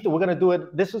 Keith, we're gonna do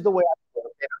it. This is the way I do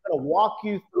it. I'm gonna walk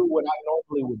you through what I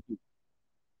normally would do.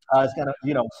 It's gonna,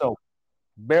 so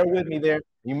bear with me there.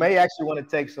 You may actually want to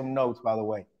take some notes, by the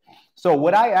way. So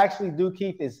what I actually do,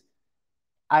 Keith, is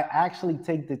I actually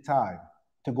take the time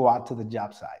to go out to the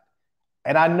job site.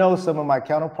 And I know some of my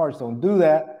counterparts don't do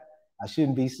that. I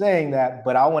shouldn't be saying that,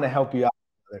 but I want to help you out.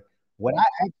 What I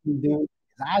actually do is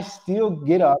I still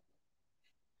get up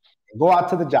and go out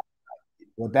to the job site.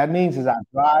 What that means is I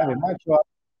drive in my truck,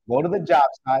 go to the job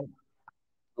site,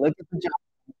 look at the job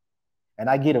site, and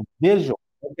I get a visual.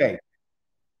 Okay,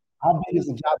 how big is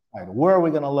the job site? Where are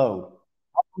we going to load?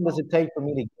 How long does it take for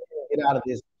me to get out of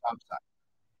this job site?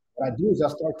 What I do is I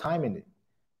start timing it.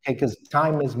 Okay, because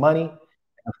time is money.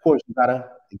 And of course, you gotta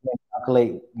again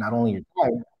calculate not only your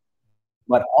time,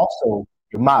 but also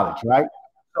your mileage, right?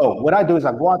 So what I do is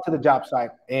I go out to the job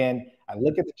site and I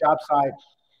look at the job site.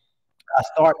 I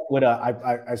start with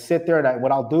I sit there and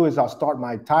what I'll do is I'll start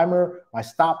my timer, my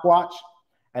stopwatch,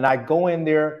 and I go in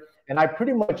there and I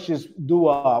pretty much just do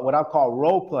what I call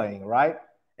role playing, right?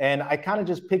 And I kind of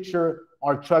just picture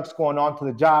our trucks going on to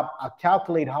the job. I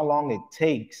calculate how long it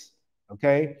takes,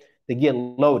 okay, to get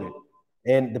loaded.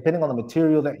 And depending on the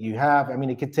material that you have, I mean,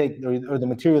 it could take, or the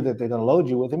material that they're going to load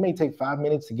you with, it may take 5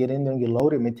 minutes to get in there and get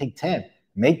loaded. It may take 10, it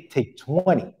may take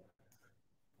 20.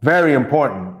 Very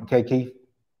important, okay, Keith?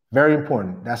 Very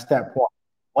important. That's step one.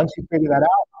 Once you figure that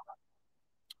out,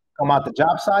 come out the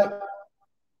job site,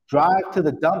 drive to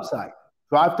the dump site,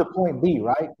 drive to point B,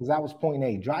 right? Because that was point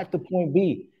A. Drive to point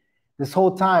B. This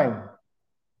whole time,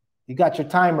 you got your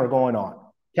timer going on,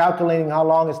 calculating how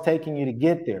long it's taking you to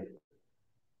get there.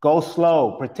 Go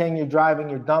slow. Pretend you're driving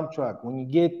your dump truck. When you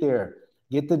get there,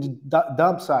 get to the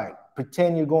dump site.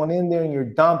 Pretend you're going in there and you're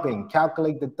dumping.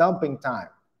 Calculate the dumping time.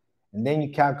 And then you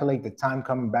calculate the time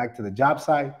coming back to the job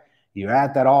site. You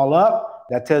add that all up.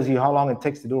 That tells you how long it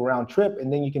takes to do a round trip.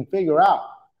 And then you can figure out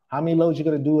how many loads you're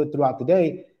going to do it throughout the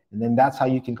day. And then that's how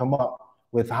you can come up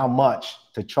with how much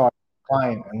to charge the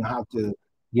client and how to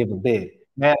give a bid.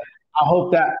 Man, I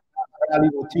hope that I'm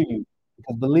valuable to you.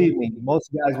 Because believe me,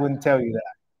 most guys wouldn't tell you that.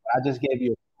 I just gave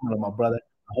you a formula, my brother.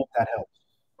 I hope that helps.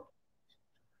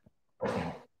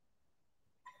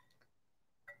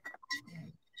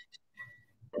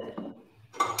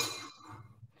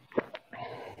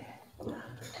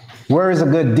 Where is a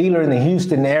good dealer in the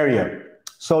Houston area?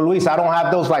 So, Luis, I don't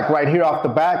have those like right here off the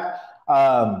back.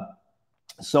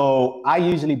 So I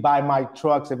usually buy my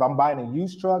trucks. If I'm buying a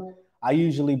used truck, I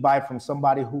usually buy from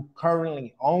somebody who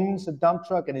currently owns a dump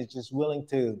truck and is just willing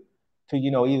to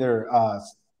either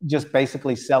just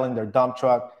basically selling their dump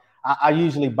truck. I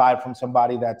usually buy it from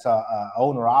somebody that's a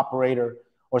owner operator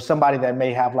or somebody that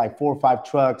may have like 4 or 5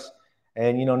 trucks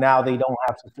and now they don't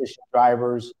have sufficient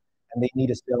drivers and they need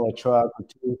to sell a truck or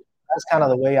 2. That's kind of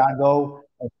the way I go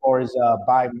as far as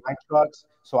buying my trucks.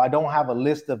 So I don't have a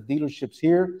list of dealerships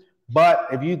here, but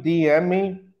if you DM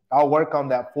me, I'll work on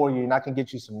that for you and I can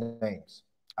get you some names.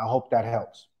 I hope that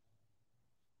helps.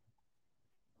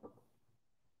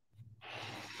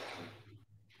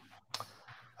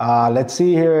 Let's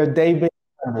see here, David,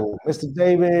 Mr.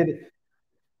 David.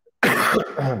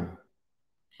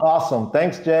 Awesome.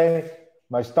 Thanks, Jay.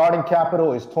 My starting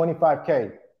capital is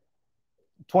 25K.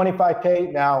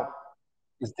 25K. Now,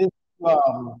 is this,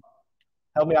 um,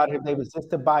 help me out here, David, is this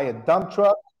to buy a dump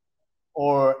truck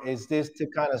or is this to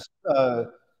kind of,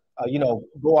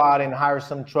 go out and hire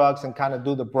some trucks and kind of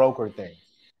do the broker thing?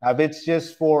 Now, if it's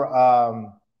just for,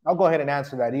 I'll go ahead and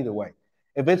answer that either way.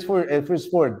 If it's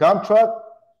for a dump truck,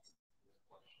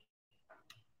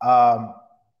 um,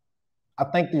 I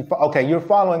think okay, you're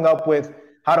following up with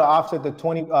how to offset the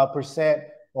 20%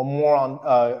 or more on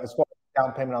as far as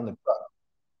down payment on the truck.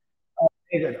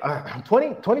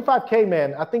 25K,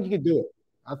 man. I think you could do it.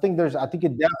 I think it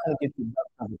definitely gets you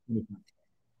back to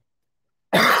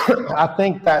 25K. I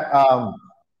think that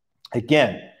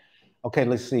again, okay,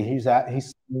 let's see. He's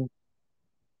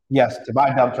yes, to buy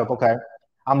a dump truck. Okay.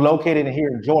 I'm located here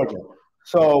in Georgia.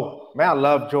 So, man, I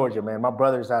love Georgia, man. My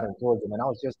brother's out in Georgia, man. I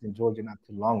was just in Georgia not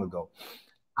too long ago.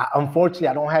 Unfortunately,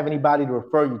 I don't have anybody to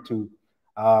refer you to.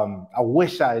 I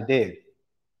wish I did.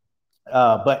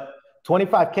 But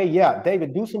 25K, yeah,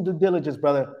 David, do some due diligence,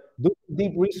 brother. Do some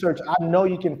deep research. I know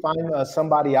you can find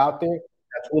somebody out there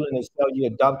that's willing to sell you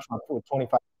a dump truck for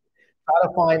 25. Try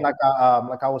to find,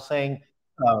 like I was saying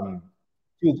um,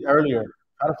 earlier,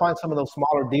 try to find some of those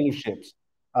smaller dealerships.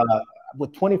 Uh,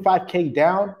 with 25K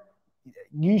down,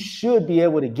 you should be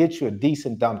able to get you a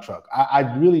decent dump truck. I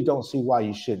really don't see why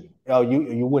you shouldn't.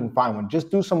 You wouldn't find one.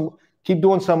 Just keep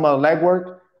doing some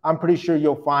legwork. I'm pretty sure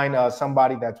you'll find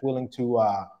somebody that's willing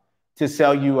to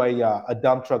sell you a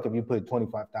dump truck if you put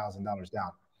 $25,000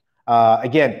 down.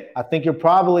 Again, I think you're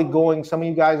probably going. Some of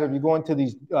you guys, if you're going to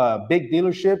these big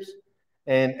dealerships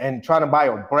and trying to buy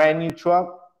a brand new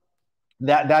truck,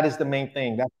 that is the main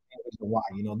thing. That's the main reason why.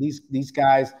 These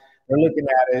guys, they're looking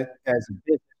at it as a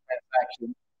business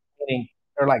transaction, meaning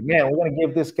they're like, man, we're going to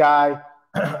give this guy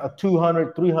a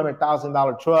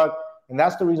 $300,000 truck, and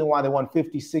that's the reason why they want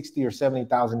 50, 60, or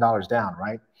 $70,000 down,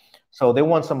 right? So they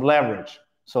want some leverage.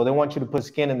 So they want you to put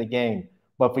skin in the game.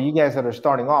 But for you guys that are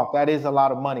starting off, that is a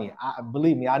lot of money.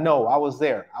 Believe me, I know. I was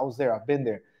there. I've been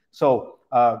there. So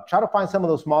try to find some of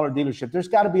those smaller dealerships. There's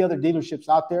got to be other dealerships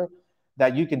out there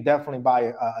that you can definitely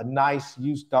buy a nice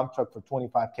used dump truck for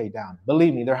 25K down.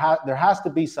 Believe me, there has to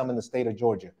be some in the state of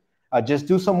Georgia. Just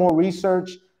do some more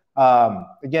research.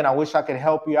 Again, I wish I could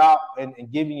help you out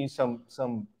and giving you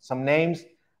some names,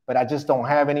 but I just don't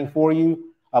have any for you.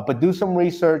 But do some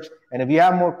research, and if you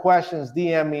have more questions,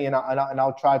 DM me, and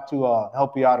I'll try to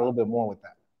help you out a little bit more with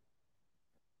that.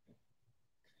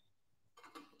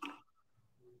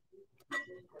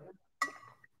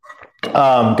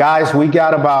 Guys, we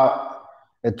got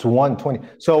it's 1:20.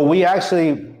 So we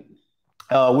actually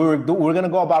we're gonna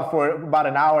go for about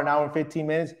an hour and 15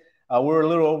 minutes. We're a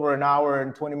little over an hour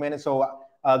and 20 minutes. So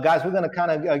guys, we're gonna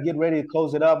kind of get ready to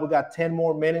close it up. We got 10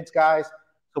 more minutes, guys.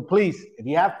 So please, if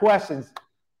you have questions,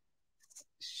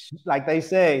 like they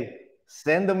say,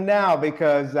 send them now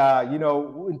because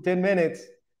in 10 minutes,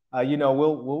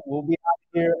 we'll be out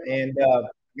here and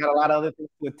got a lot of other things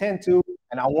to attend to,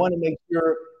 and I want to make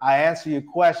sure I answer your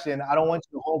question. I don't want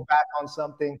you to hold back on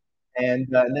something and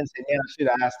then say, "Man, I should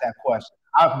have asked that question."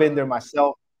 I've been there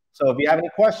myself. So if you have any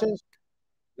questions,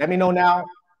 let me know now.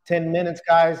 10 minutes,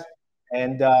 guys,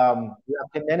 and we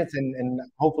have 10 minutes, and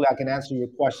hopefully I can answer your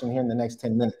question here in the next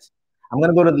 10 minutes. I'm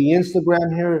gonna go to the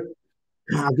Instagram here.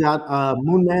 I got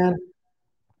Moonman.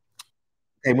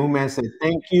 Okay, Moonman said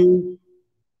thank you.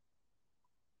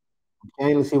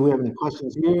 Okay, let's see if we have any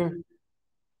questions here.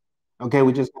 Okay,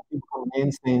 we just got people coming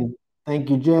in saying thank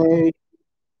you, Jay.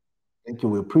 Thank you.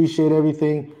 We appreciate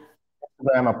everything.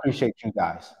 Instagram, I appreciate you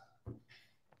guys.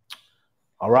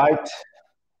 All right.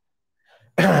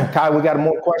 Kai, we got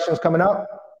more questions coming up.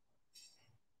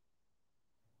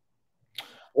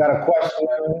 We got a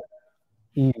question.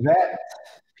 Yvette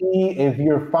P, if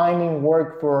you're finding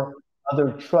work for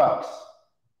other trucks,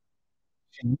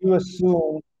 should you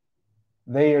assume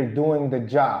they are doing the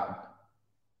job?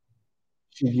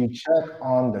 Should you check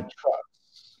on the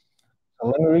trucks? So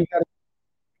let me read that.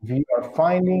 If you are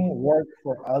finding work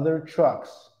for other trucks,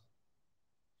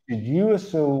 should you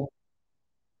assume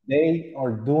they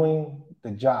are doing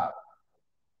the job?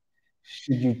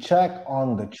 Should you check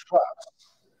on the trucks?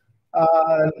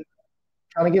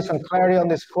 Trying to get some clarity on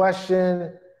this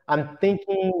question. I'm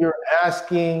thinking you're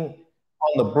asking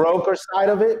on the broker side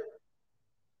of it.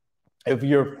 If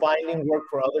you're finding work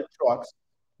for other trucks,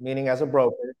 meaning as a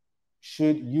broker,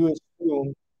 should you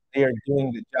assume they are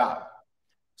doing the job?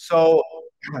 So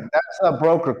that's a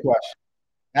broker question.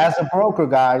 As a broker,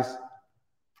 guys,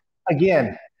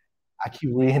 again, I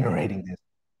keep reiterating this.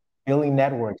 building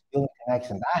networks, building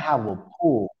connections. I have a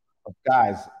pool of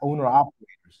guys, owner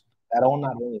operators that own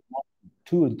not only one,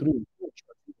 two, and three, and four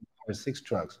trucks, even 5 or 6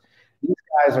 trucks. These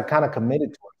guys are kind of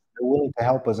committed to us. They're willing to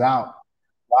help us out.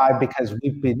 Why? Because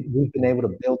we've been able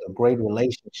to build a great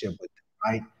relationship with them,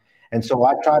 right? And so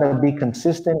I try to be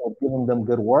consistent with giving them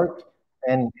good work,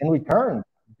 and in return,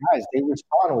 guys, they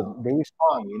respond.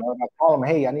 You know, if I call them,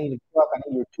 hey, I need a truck, I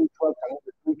need your 2 trucks, I need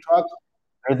your 3 trucks,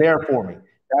 they're there for me.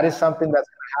 That is something that's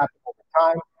going to happen over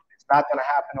time. It's not going to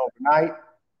happen overnight.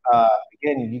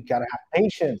 Again, you got to have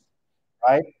patience,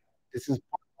 right? This is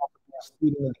part of being a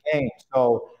student of the game.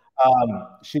 So,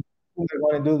 should they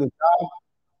want to do the job?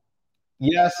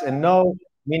 Yes and no.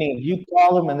 Meaning, if you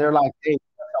call them and they're like, "Hey,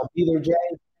 I'll be there, Jay,"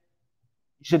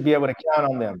 you should be able to count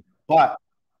on them. But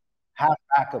have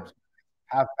backups.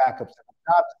 Have backups.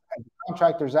 If the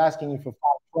contractor's asking you for 5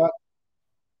 trucks,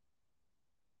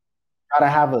 gotta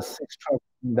have a 6 truck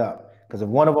lined up. Because if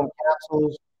one of them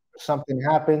cancels or something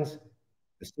happens,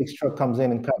 the 6 truck comes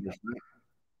in and covers,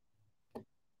 right?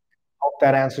 Hope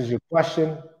that answers your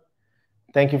question.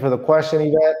 Thank you for the question,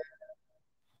 Yvette.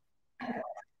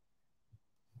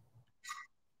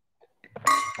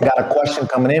 Got a question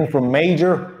coming in from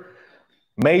Major.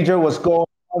 Major, what's going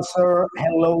on, sir?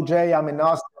 Hello, Jay. I'm in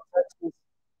Austin, Texas.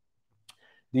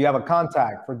 Do you have a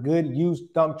contact for good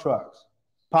used dump trucks?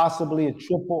 Possibly a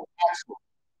triple axle.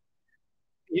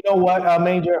 You know what,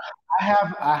 Major?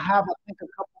 I think a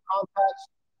couple contacts.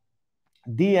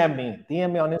 DM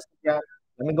me on Instagram.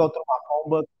 Let me go through my phone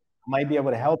book. I might be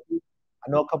able to help you. I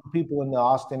know a couple people in the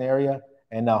Austin area,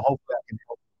 and hopefully I can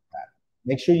help you with that.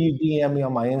 Make sure you DM me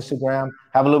on my Instagram.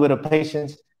 Have a little bit of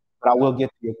patience, but I will get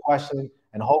to your question,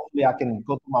 and hopefully I can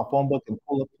go through my phone book and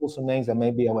pull some names that may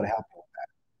be able to help you with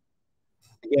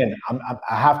that. Again,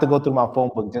 I have to go through my phone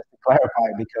book just to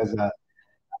clarify because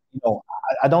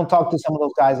I don't talk to some of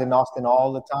those guys in Austin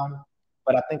all the time,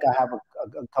 but I think I have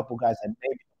a couple guys that may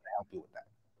be able to help you with that.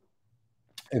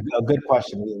 A good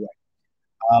question, either way.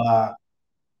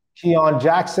 Keon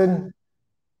Jackson,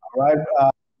 all right.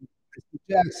 Mr.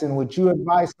 Jackson, would you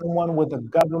advise someone with a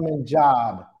government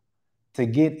job to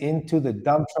get into the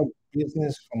dump truck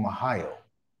business from Ohio?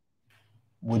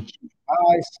 Would you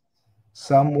advise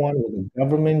someone with a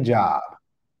government job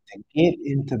to get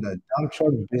into the dump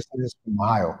truck business from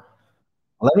Ohio?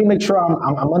 Let me make sure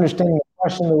I'm understanding the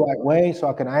question the right way so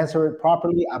I can answer it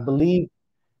properly. I believe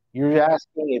you're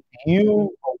asking if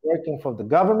you are working for the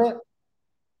government,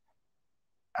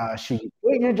 should you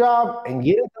quit your job and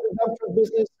get into the dump truck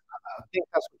business? I think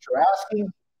that's what you're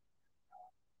asking.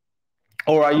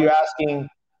 Or are you asking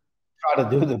try to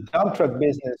do the dump truck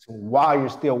business while you're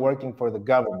still working for the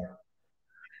government?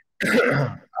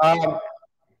 I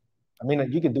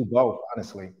mean, you could do both,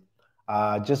 honestly.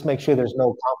 Just make sure there's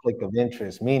no conflict of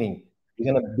interest, meaning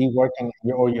you're going to be working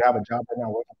or you have a job right now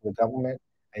working for the government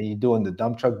and you're doing the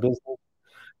dump truck business.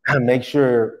 Make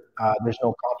sure there's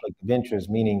no conflict of interest,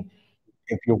 meaning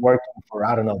if you're working for,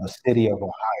 I don't know, the city of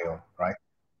Ohio, right?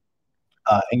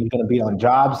 And you're going to be on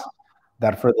jobs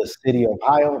that for the city of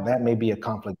Ohio, that may be a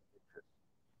conflict of interest.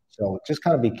 So just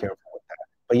kind of be careful with that.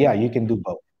 But yeah, you can do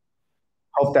both.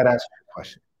 Hope that answers your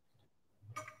question.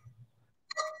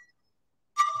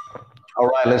 All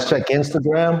right, let's check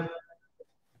Instagram.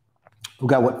 We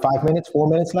got what, 5 minutes, 4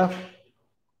 minutes left?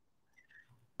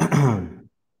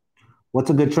 What's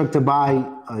a good truck to buy?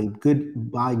 A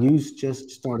good buy used just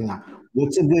starting out.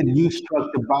 What's a good used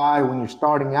truck to buy when you're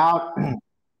starting out?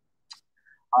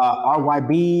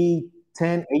 RYB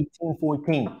 10, 18,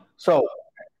 14. So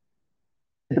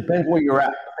it depends where you're at.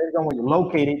 It depends on where you're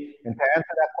located. And to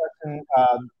answer that question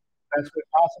best way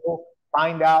possible,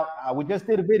 find out. We just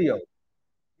did a video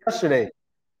yesterday.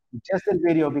 We just did a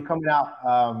video. It'll be coming out.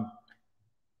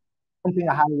 Something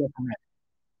I highly recommend.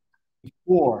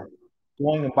 Before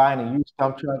going and buying a used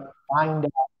dump truck, find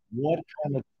out what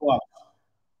kind of trucks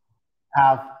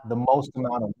have the most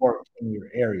amount of work in your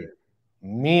area.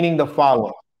 Meaning the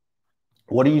following.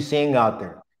 What are you seeing out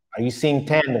there? Are you seeing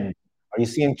tandems? Are you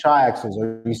seeing triaxles?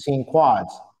 Are you seeing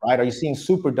quads? Right? Are you seeing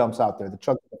super dumps out there? The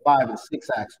truck with the 5 and 6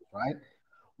 axles, right?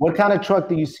 What kind of truck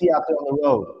do you see out there on the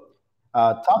road?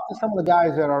 Talk to some of the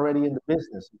guys that are already in the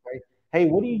business. Okay, hey,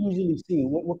 what do you usually see?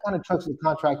 What kind of trucks do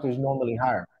contractors normally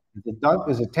hire? Is it dump?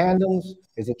 Is it tandems?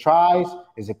 Is it tris?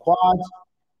 Is it quads?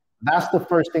 That's the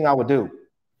first thing I would do.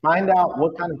 Find out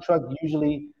what kind of truck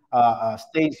usually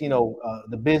stays,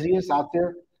 the busiest out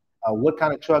there. What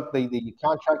kind of truck the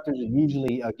contractors are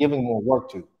usually giving more work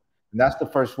to. And that's the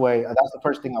first way. That's the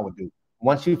first thing I would do.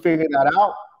 Once you figure that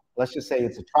out, let's just say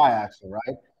it's a triaxle,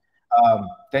 right?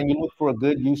 Then you look for a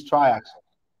good used triaxle.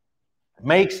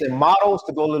 Makes and models,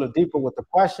 to go a little deeper with the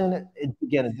question,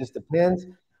 again, it just depends.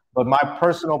 But my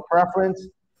personal preference,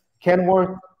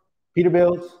 Kenworth,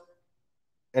 Peterbilt,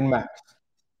 and Max.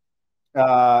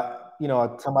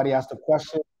 Somebody asked a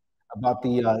question about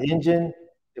the engine.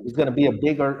 If it's going to be a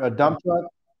bigger a dump truck,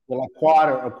 well, a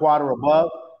quad or above,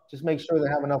 just make sure they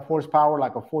have enough horsepower,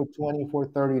 like a 420,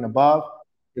 430 and above.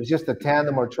 If it's just a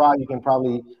tandem or tri, you can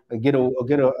probably get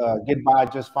by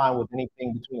just fine with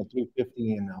anything between a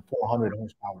 350 and a 400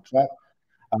 horsepower truck.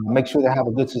 Make sure they have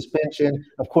a good suspension.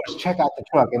 Of course, check out the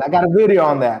truck. And I got a video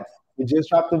on that. We just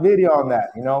dropped a video on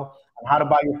that, on how to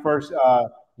buy your first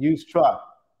used truck.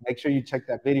 Make sure you check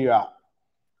that video out.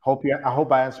 I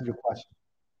hope I answered your question.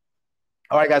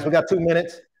 All right, guys, we got 2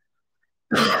 minutes.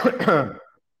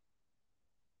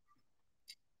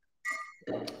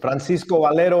 Francisco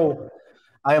Valero,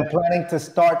 I am planning to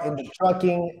start into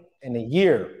trucking in a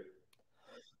year.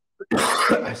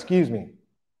 Excuse me,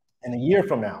 in a year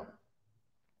from now.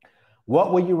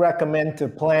 What would you recommend to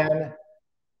plan?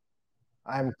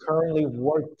 I currently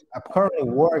work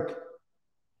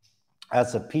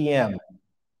as a PM.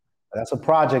 That's a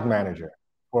project manager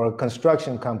for a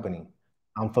construction company.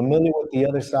 I'm familiar with the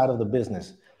other side of the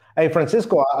business. Hey,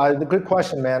 Francisco, good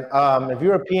question, man. If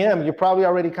you're a PM, you probably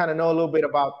already kind of know a little bit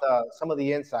about some of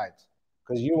the insights,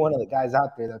 because you're one of the guys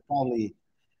out there that probably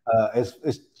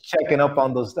is checking up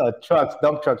on those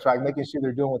dump trucks, right? Making sure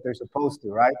they're doing what they're supposed to,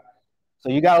 right? So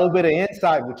you got a little bit of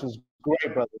insight, which is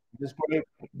great, brother. Just great.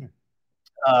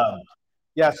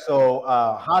 So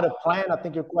how to plan, I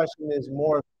think your question is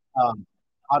more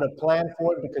how to plan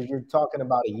for it, because you're talking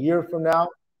about a year from now.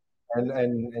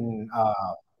 And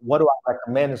what do I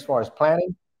recommend as far as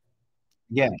planning?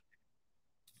 Again,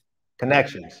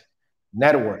 connections,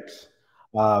 networks,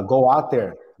 go out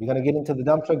there. You're going to get into the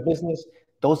dump truck business.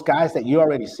 Those guys that you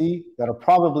already see that are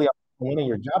probably on one of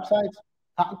your job sites,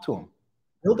 talk to them.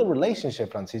 Build a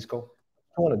relationship, Francisco.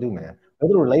 What you want to do, man?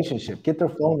 Build a relationship. Get their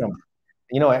phone number.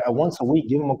 Once a week,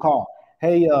 give them a call.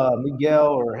 Hey, Miguel,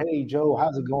 or hey, Joe,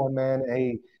 how's it going, man?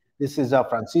 Hey, this is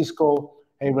Francisco.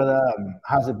 Hey, brother,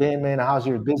 how's it been, man? How's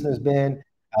your business been?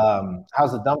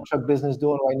 How's the dump truck business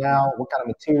doing right now? What kind of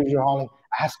materials you're hauling?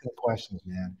 Ask them questions,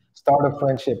 man. Start a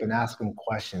friendship and ask them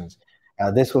questions.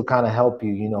 This will kind of help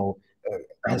you,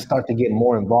 start to get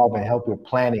more involved and help your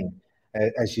planning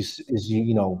as you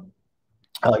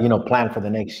plan for the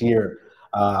next year.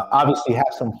 Obviously,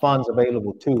 have some funds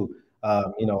available too.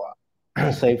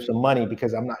 Save some money,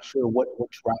 because I'm not sure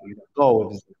which route you're gonna go.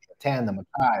 If it's a tandem, a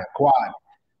tri, a quad.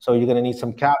 So you're gonna need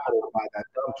some capital to buy that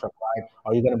dump truck, right?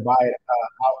 Or you're gonna buy it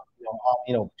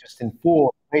just in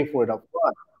full, pay for it up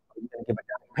front. Or you're gonna give a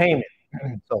down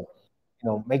payment. So,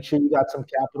 make sure you got some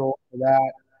capital for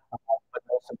that. But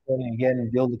most importantly, again,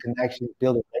 build the connections,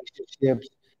 build the relationships,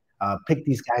 pick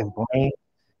these guys' brains,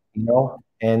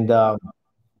 and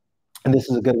this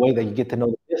is a good way that you get to know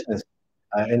the business,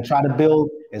 and try to build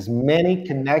as many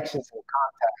connections and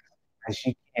contacts as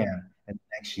you can in the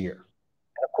next year.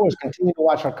 And of course, continue to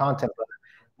watch our content, brother.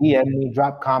 DM me,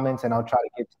 drop comments, and I'll try to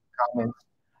get to the comments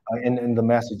in the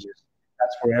messages.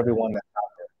 That's for everyone that's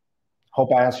out there.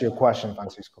 Hope I answered your question,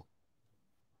 Francisco.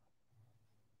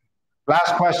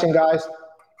 Last question, guys.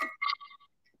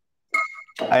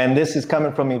 And this is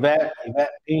coming from Yvette.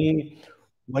 Yvette P.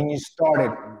 When you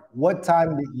started, what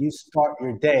time did you start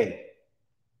your day?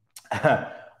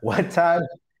 What time?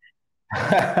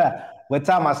 What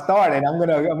time I started? I'm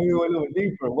gonna go a little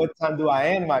deeper. What time do I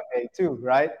end my day too?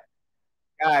 Right,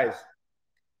 guys.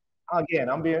 Again,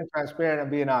 I'm being transparent and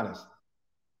being honest.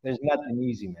 There's nothing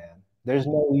easy, man. There's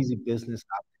no easy business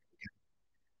out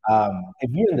there.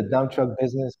 If you're in the dump truck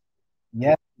business,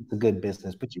 yes, it's a good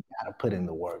business, but you gotta put in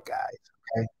the work, guys.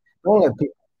 Okay, don't let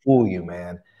people fool you,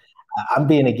 man. I'm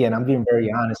being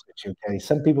very honest with you. Okay,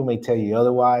 some people may tell you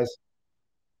otherwise.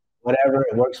 Whatever,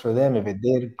 it works for them. If it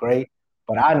did, great.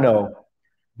 But I know,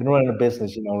 I've been running a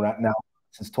business, right now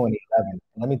since 2011. And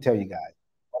let me tell you guys,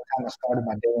 one time I started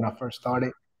my day when I first started,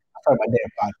 I started my day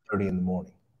at 5:30 in the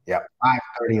morning. Yeah,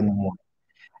 5:30 in the morning.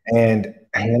 And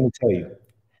let me tell you,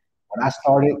 when I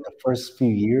started the first few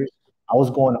years, I was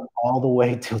going all the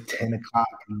way till 10 o'clock,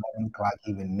 11 o'clock,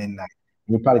 even midnight.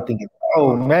 You're probably thinking,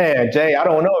 oh man, Jay, I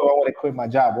don't know if I want to quit my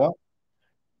job. Well,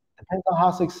 it depends on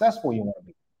how successful you want to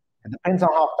be. It depends on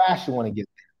how fast you want to get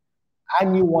there.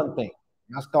 I knew one thing.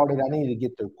 When I started, I needed to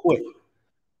get there quick.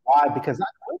 Why? Because I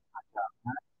quit my job.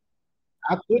 Man.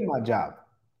 I quit my job.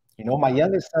 My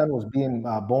youngest son was being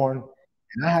born,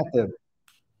 and I had to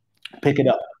pick it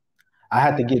up. I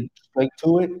had to get straight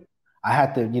to it. I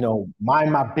had to,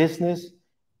 mind my business,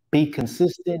 be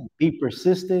consistent, be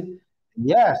persistent.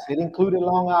 Yes, it included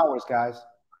long hours, guys.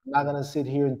 I'm not going to sit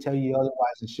here and tell you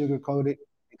otherwise and sugarcoat it,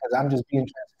 because I'm just being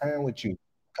transparent with you,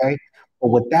 okay? But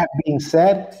with that being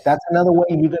said, that's another way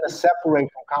you're going to separate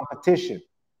from competition.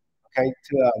 Okay,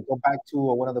 to go back to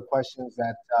one of the questions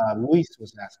that Luis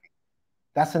was asking.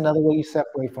 That's another way you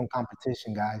separate from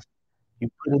competition, guys. You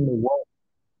put in the work.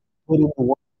 Put in the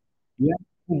work. You have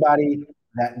anybody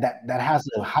that has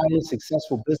a highly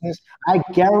successful business, I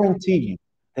guarantee you,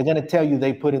 they're going to tell you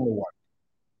they put in the work.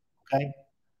 Okay,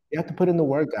 you have to put in the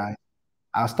work, guys.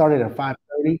 I started at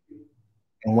 5:30,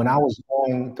 and when I was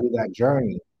going through that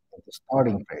journey, the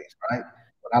starting phase, right?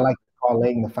 What I like to call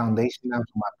laying the foundation now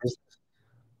for my business,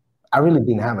 I really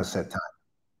didn't have a set time.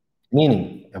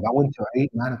 Meaning, if I went till 8,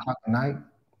 9 o'clock at night,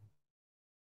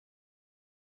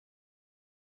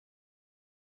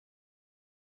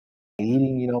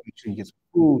 eating, make sure you get some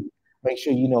food, make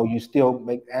sure, you still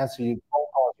answer your phone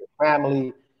calls, your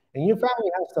family, and your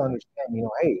family has to understand,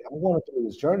 hey, I'm going through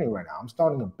this journey right now. I'm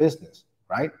starting a business,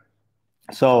 right?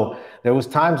 So there was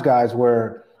times, guys,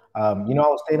 where, I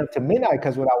was staying up to midnight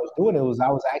because what I was doing, I was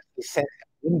actually sending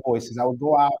invoices. I would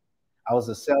go out. I was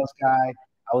a sales guy.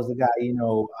 I was the guy, getting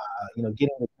the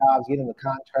jobs, getting the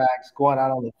contracts, going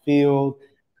out on the field,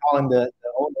 calling the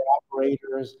owner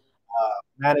operators,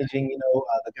 managing,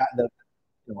 the guy,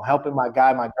 helping my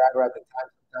guy, my driver at the time.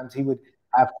 Sometimes he would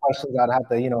have questions. I'd have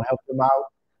to, help him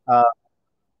out. Uh,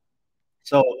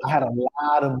 so I had a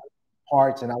lot of moving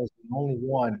parts, and I was the only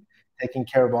one taking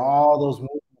care of all those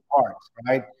moving parts,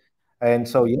 right? And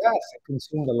so, yes, it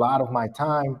consumed a lot of my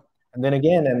time. And then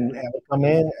again, and I would come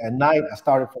in at night. I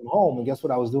started from home, and guess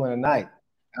what I was doing at night?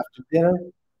 After dinner,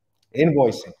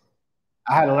 invoicing.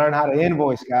 I had to learn how to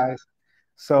invoice, guys.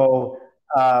 So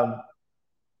I'm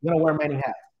gonna wear many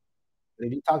hats.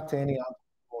 If you talk to any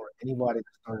entrepreneur or anybody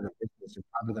that started a business, they're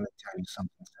probably gonna tell you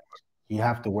something similar. You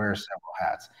have to wear several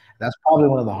hats. That's probably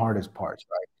one of the hardest parts,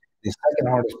 right? The second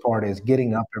hardest part is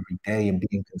getting up every day and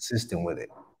being consistent with it.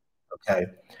 Okay.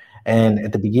 And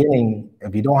at the beginning,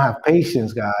 if you don't have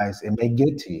patience, guys, it may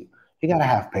get to you. You got to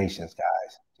have patience,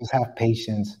 guys. Just have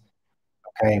patience.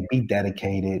 Okay. Be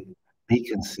dedicated, be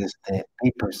consistent,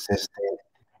 be persistent.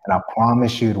 And I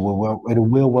promise you, it will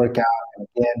work out. And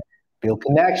again, build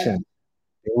connections,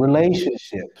 build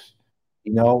relationships,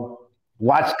 you know,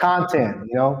 watch content.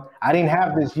 I didn't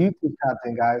have this YouTube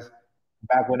content, guys,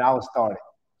 back when I was starting.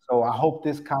 So I hope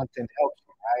this content helps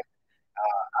you, right?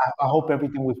 I hope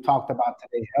everything we've talked about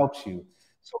today helps you.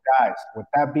 So, guys, with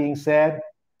that being said,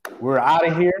 we're out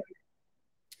of here.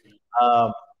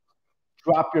 Um,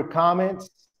 Drop your comments,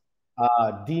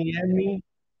 DM me,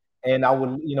 and I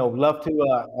would, love to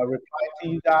reply to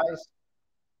you guys.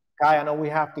 Guy, I know we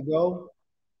have to go.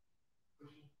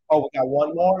 Oh, we got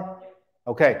one more.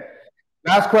 Okay,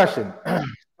 last question.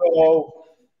 So,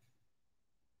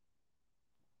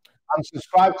 I'm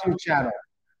subscribed to your channel.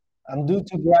 I'm due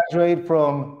to graduate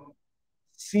from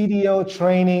CDO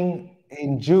training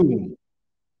in June.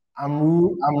 I'm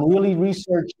really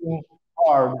researching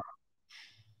hard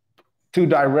to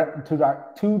directly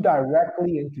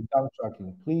into dump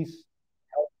trucking. Please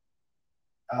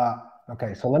help.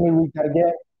 Okay, so let me read that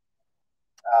again.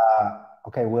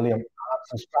 Okay, William,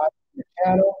 subscribe to the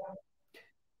channel.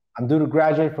 I'm due to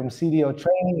graduate from CDO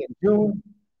training in June.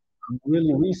 I'm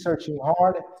really researching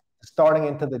hard, starting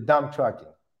into the dump trucking.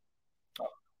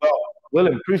 Well,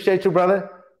 William, appreciate you, brother.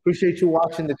 Appreciate you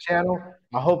watching the channel.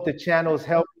 I hope the channel is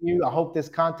helping you. I hope this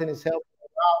content is helping you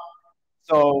out.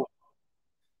 So,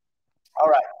 all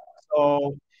right.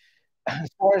 So, as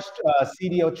far as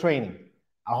CDO training,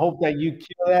 I hope that you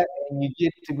kill that and you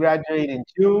get to graduate in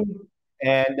June.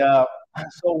 And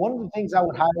so, one of the things I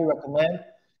would highly recommend,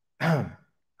 I'm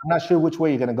not sure which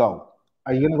way you're going to go.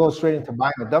 Are you going to go straight into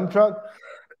buying a dump truck?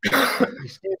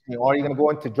 Excuse me. Or are you going to go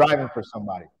into driving for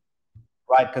somebody?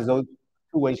 Right? Because those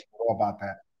two ways you can go about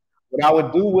that. What I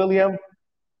would do, William,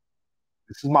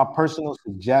 this is my personal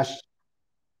suggestion.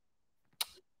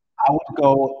 I would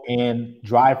go and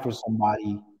drive for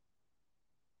somebody. Of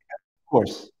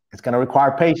course, it's going to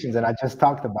require patience, and I just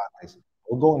talked about this.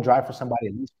 We'll go and drive for somebody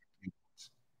at least 3 months.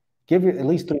 Give it at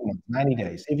least 3 months, 90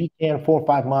 days. If you can, 4 or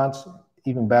 5 months,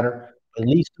 even better. At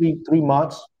least three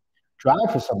months,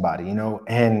 drive for somebody,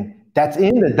 and that's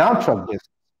in the dump truck business,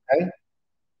 okay?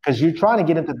 Because you're trying to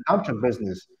get into the dump truck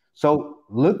business. So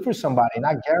look for somebody, and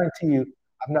I guarantee you,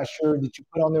 I'm not sure that you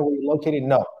put on there where you're located.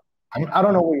 No, I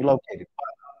don't know where you're located.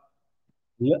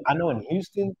 But I know in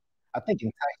Houston, I think in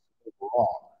Texas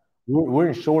overall, we're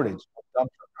in shortage of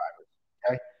dump truck drivers.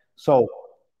 Okay, so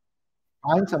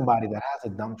find somebody that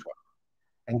has a dump truck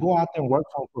and go out there and work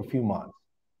for them for a few months.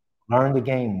 Learn the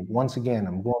game. Once again,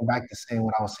 I'm going back to saying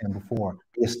what I was saying before.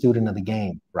 Be a student of the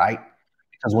game, right?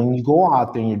 Because when you go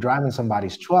out there and you're driving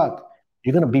somebody's truck,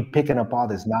 you're going to be picking up all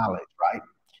this knowledge, right?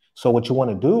 So what you want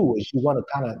to do is you want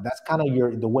to that's kind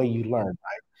of the way you learn,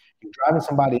 right? You're driving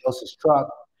somebody else's truck,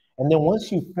 and then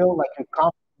once you feel like you're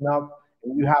confident enough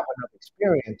and you have enough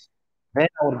experience, then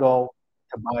I would go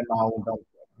to buying my own dump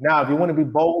truck. Now, if you want to be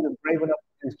bold and brave enough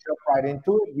to just jump right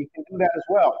into it, you can do that as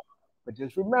well. But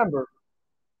just remember,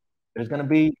 there's going to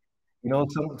be,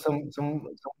 some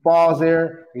falls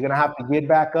there. You're going to have to get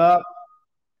back up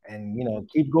and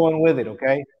keep going with it.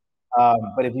 Okay.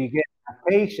 But if you get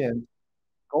patient,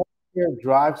 go here,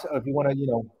 drive. Or if you want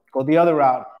to, go the other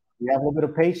route, you have a little bit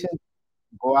of patience.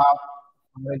 Go out,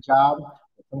 find a job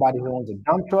with somebody who owns a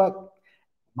dump truck.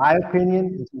 My opinion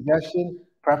and suggestion,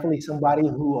 preferably somebody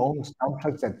who owns dump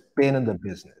trucks that's been in the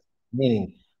business,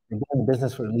 meaning they've been in the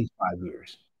business for at least 5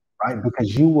 years, right?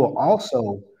 Because you will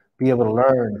also be able to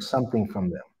learn something from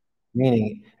them.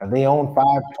 Meaning, if they own 5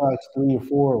 trucks, 3 or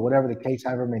 4, or whatever the case,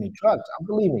 however many trucks,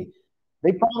 believe me,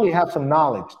 they probably have some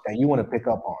knowledge that you want to pick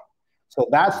up on. So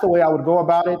that's the way I would go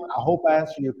about it. I hope I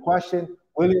answered your question.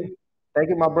 William, thank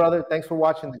you, my brother. Thanks for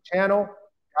watching the channel.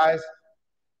 Guys,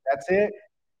 that's it.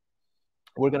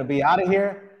 We're going to be out of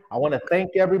here. I want to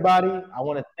thank everybody. I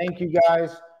want to thank you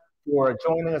guys for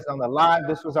joining us on the live.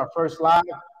 This was our first live.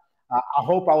 I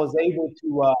hope I was able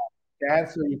to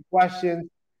answer your questions.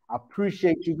 I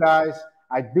appreciate you guys.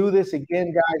 I do this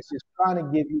again, guys, just trying to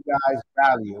give you guys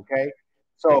value, okay?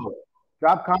 So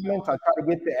drop comments. I'll try to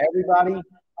get to everybody.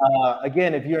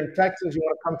 Again, if you're in Texas, you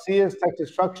want to come see us,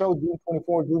 Texas Truck Show, June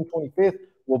 24th, June 25th.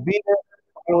 We'll be there.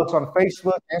 Follow us on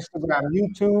Facebook, Instagram,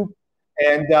 YouTube.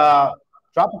 And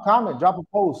drop a comment, drop a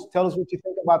post. Tell us what you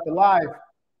think about the live.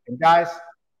 And guys,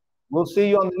 we'll see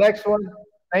you on the next one.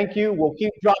 Thank you. We'll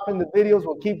keep dropping the videos.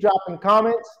 We'll keep dropping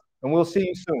comments. And we'll see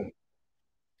you soon.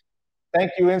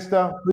 Thank you, Insta.